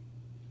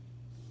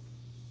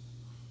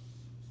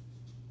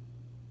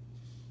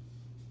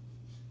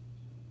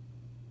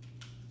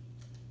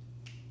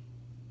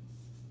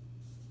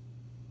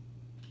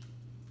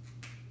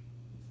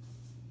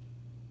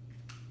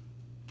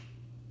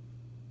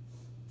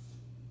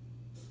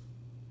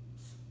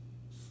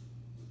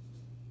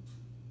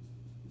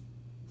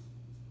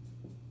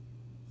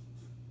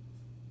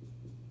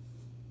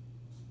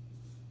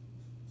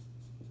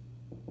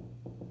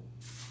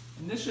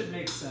 And this should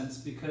make sense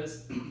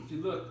because if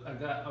you look, I've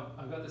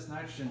got this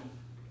nitrogen.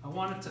 I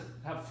want it to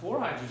have 4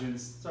 hydrogens.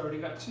 It's already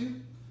got 2.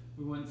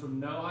 We went from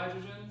no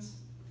hydrogens.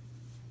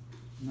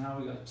 Now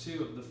we got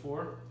 2 of the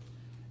 4.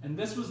 And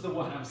this was the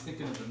one I was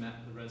thinking of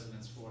the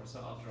resonance for,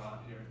 so I'll draw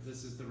it here.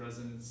 This is the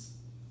resonance.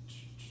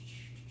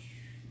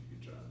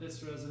 You draw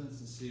this resonance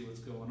and see what's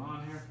going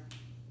on here.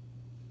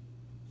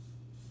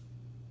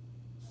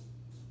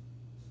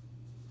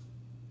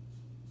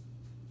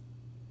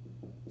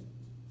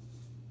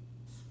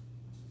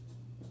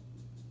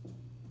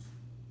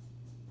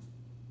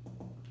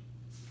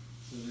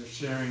 So they're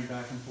sharing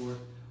back and forth.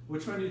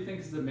 Which one do you think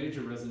is the major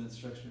resonance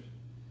structure?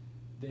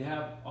 They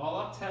have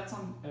all octets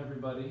on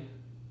everybody.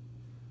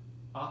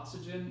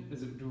 Oxygen,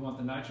 do we want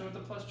the nitrogen with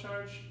the plus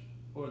charge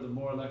or the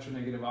more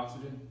electronegative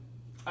oxygen?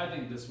 I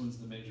think this one's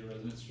the major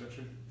resonance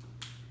structure.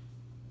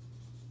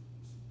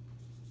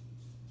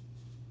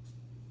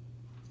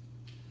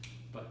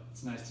 But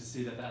it's nice to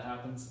see that that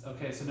happens.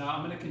 Okay, so now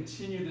I'm going to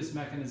continue this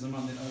mechanism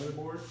on the other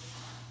board.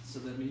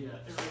 So let me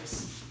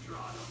erase, draw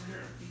it over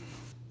here.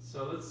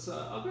 So let's,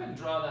 I'll go ahead and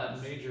draw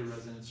that major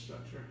resonance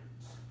structure.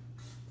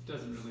 It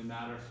doesn't really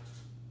matter.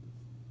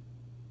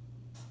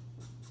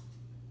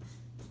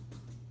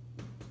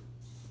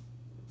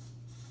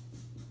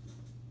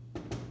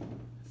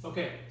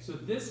 Okay, so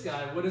this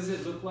guy, what does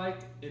it look like?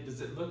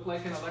 Does it look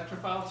like an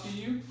electrophile to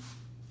you?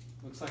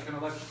 Looks like an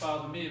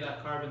electrophile to me,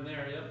 that carbon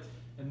there, yep.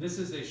 And this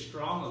is a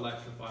strong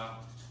electrophile.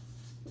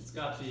 It's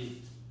got the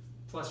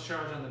plus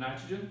charge on the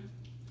nitrogen.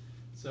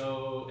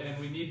 So,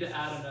 and we need to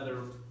add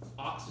another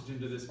oxygen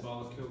to this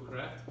molecule,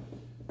 correct?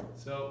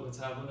 So let's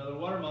have another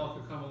water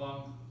molecule come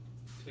along,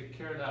 take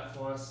care of that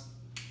for us.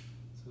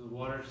 So the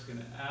water is going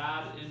to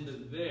add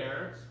into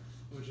there,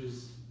 which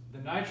is the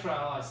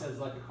nitrile, I said, is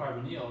like a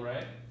carbonyl,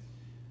 right?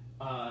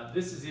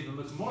 This is even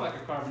looks more like a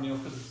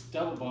carbonyl because it's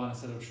double bond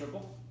instead of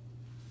triple.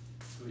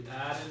 So we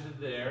add into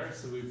there,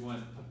 so we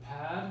went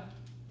pad,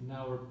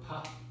 now we're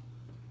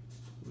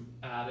we've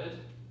added.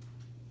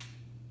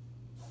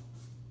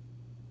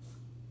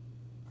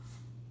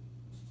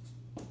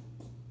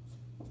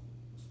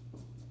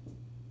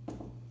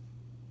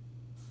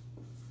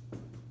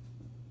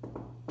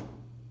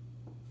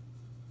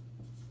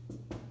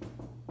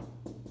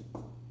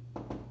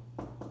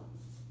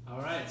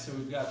 So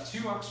we've got 2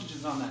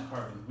 oxygens on that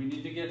carbon. We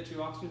need to get 2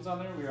 oxygens on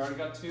there. We already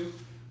got 2.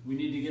 We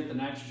need to get the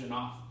nitrogen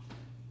off.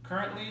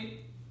 Currently,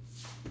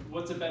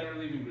 what's a better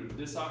leaving group?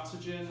 This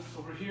oxygen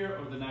over here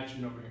or the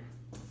nitrogen over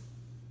here?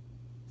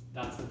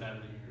 That's the better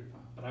leaving group.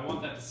 But I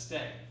want that to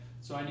stay.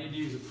 So I need to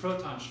use a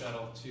proton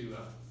shuttle to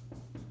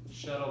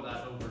shuttle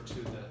that over to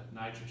the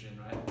nitrogen,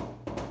 right?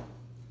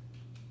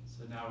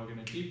 So now we're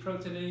going to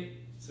deprotonate.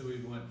 So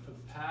we went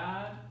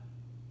pad.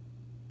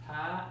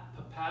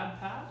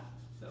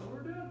 Is that what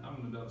we're doing? I'm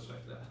going to double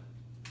check that.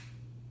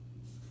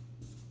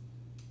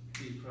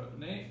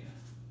 Deprotonate.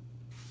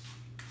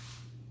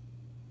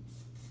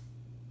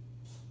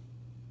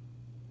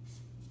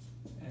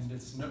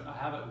 it's no, I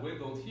have it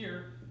wiggled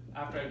here.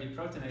 After I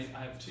deprotonate,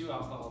 I have 2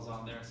 alcohols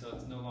on there, so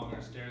it's no longer a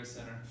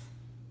stereocenter.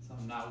 So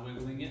I'm not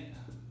wiggling it.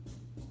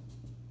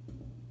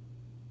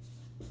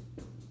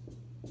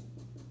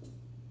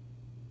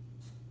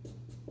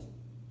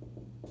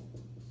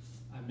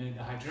 I made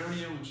the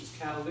hydronium, which is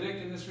catalytic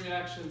in this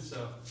reaction,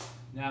 so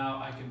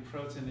now I can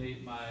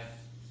protonate my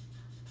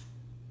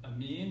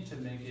amine to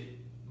make it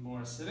more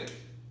acidic.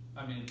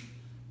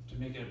 To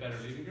make it a better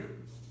leaving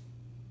group.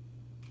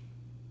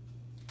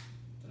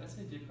 Did I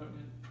say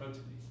deprotonate?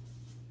 Protonate.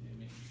 The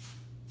amine.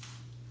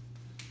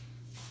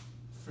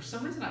 For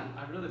some reason,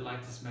 I really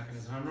like this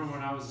mechanism. I remember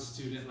when I was a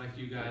student like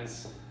you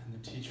guys, and the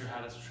teacher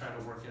had us try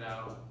to work it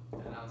out,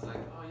 and I was like,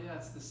 oh yeah,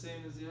 it's the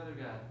same as the other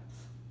guy.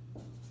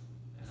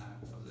 And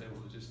I was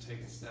able to just take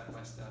it step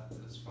by step.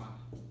 It was fun.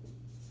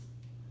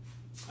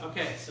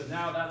 Okay, so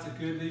now that's a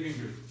good leaving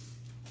group.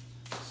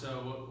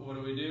 So what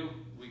do?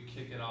 We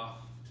kick it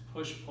off.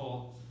 Push,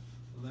 pull,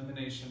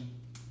 elimination.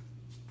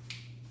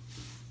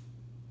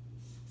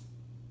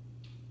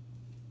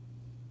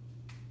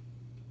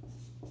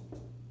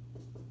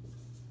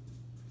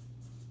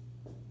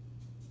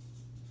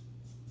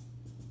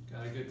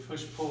 Got a good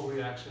push-pull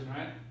reaction,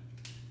 right?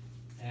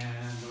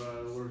 And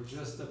we're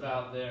just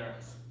about there.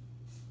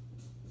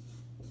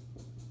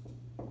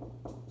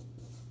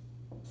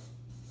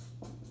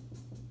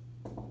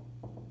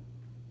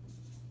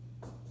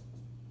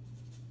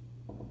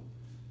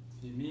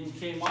 The amine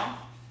came off,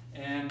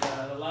 and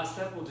the last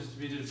step will just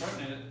be to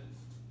deprotonate it.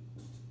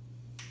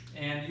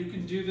 And you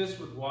can do this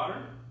with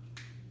water,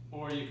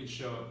 or you can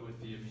show it with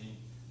the amine.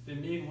 The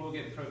amine will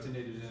get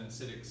protonated in an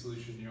acidic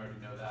solution, you already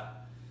know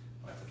that.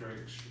 Like during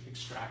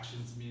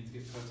extractions, amines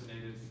get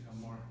protonated, become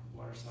more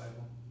water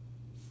soluble.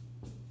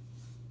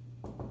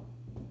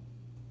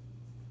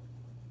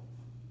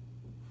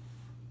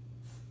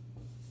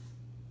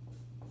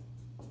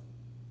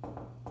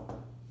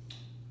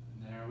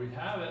 And there we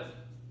have it.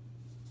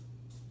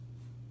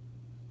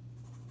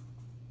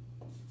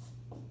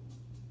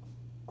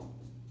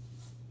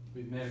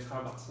 We've made a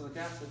carboxylic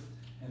acid,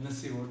 and let's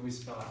see what we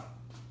spell out.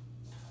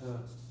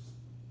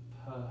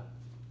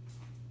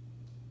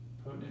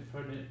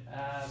 Protonate,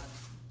 add,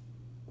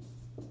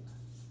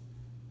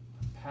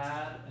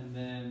 pad, and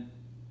then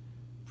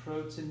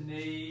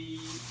protonate,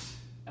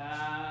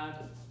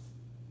 add,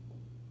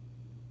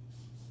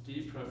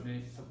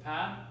 deprotonate.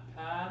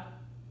 Pad,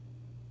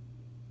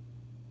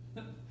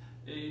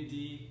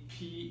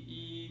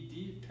 A-D-P-E-D,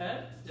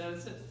 ped? Yeah,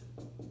 that's it.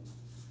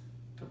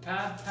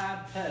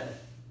 Ped.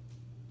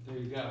 There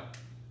you go.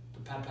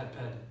 Ped.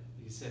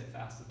 You can say it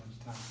fast a bunch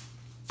of times.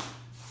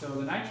 So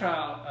the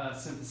nitrile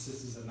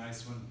synthesis is a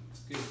nice one.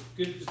 It's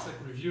good. It's like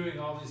reviewing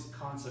all these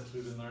concepts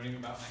we've been learning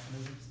about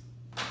mechanisms.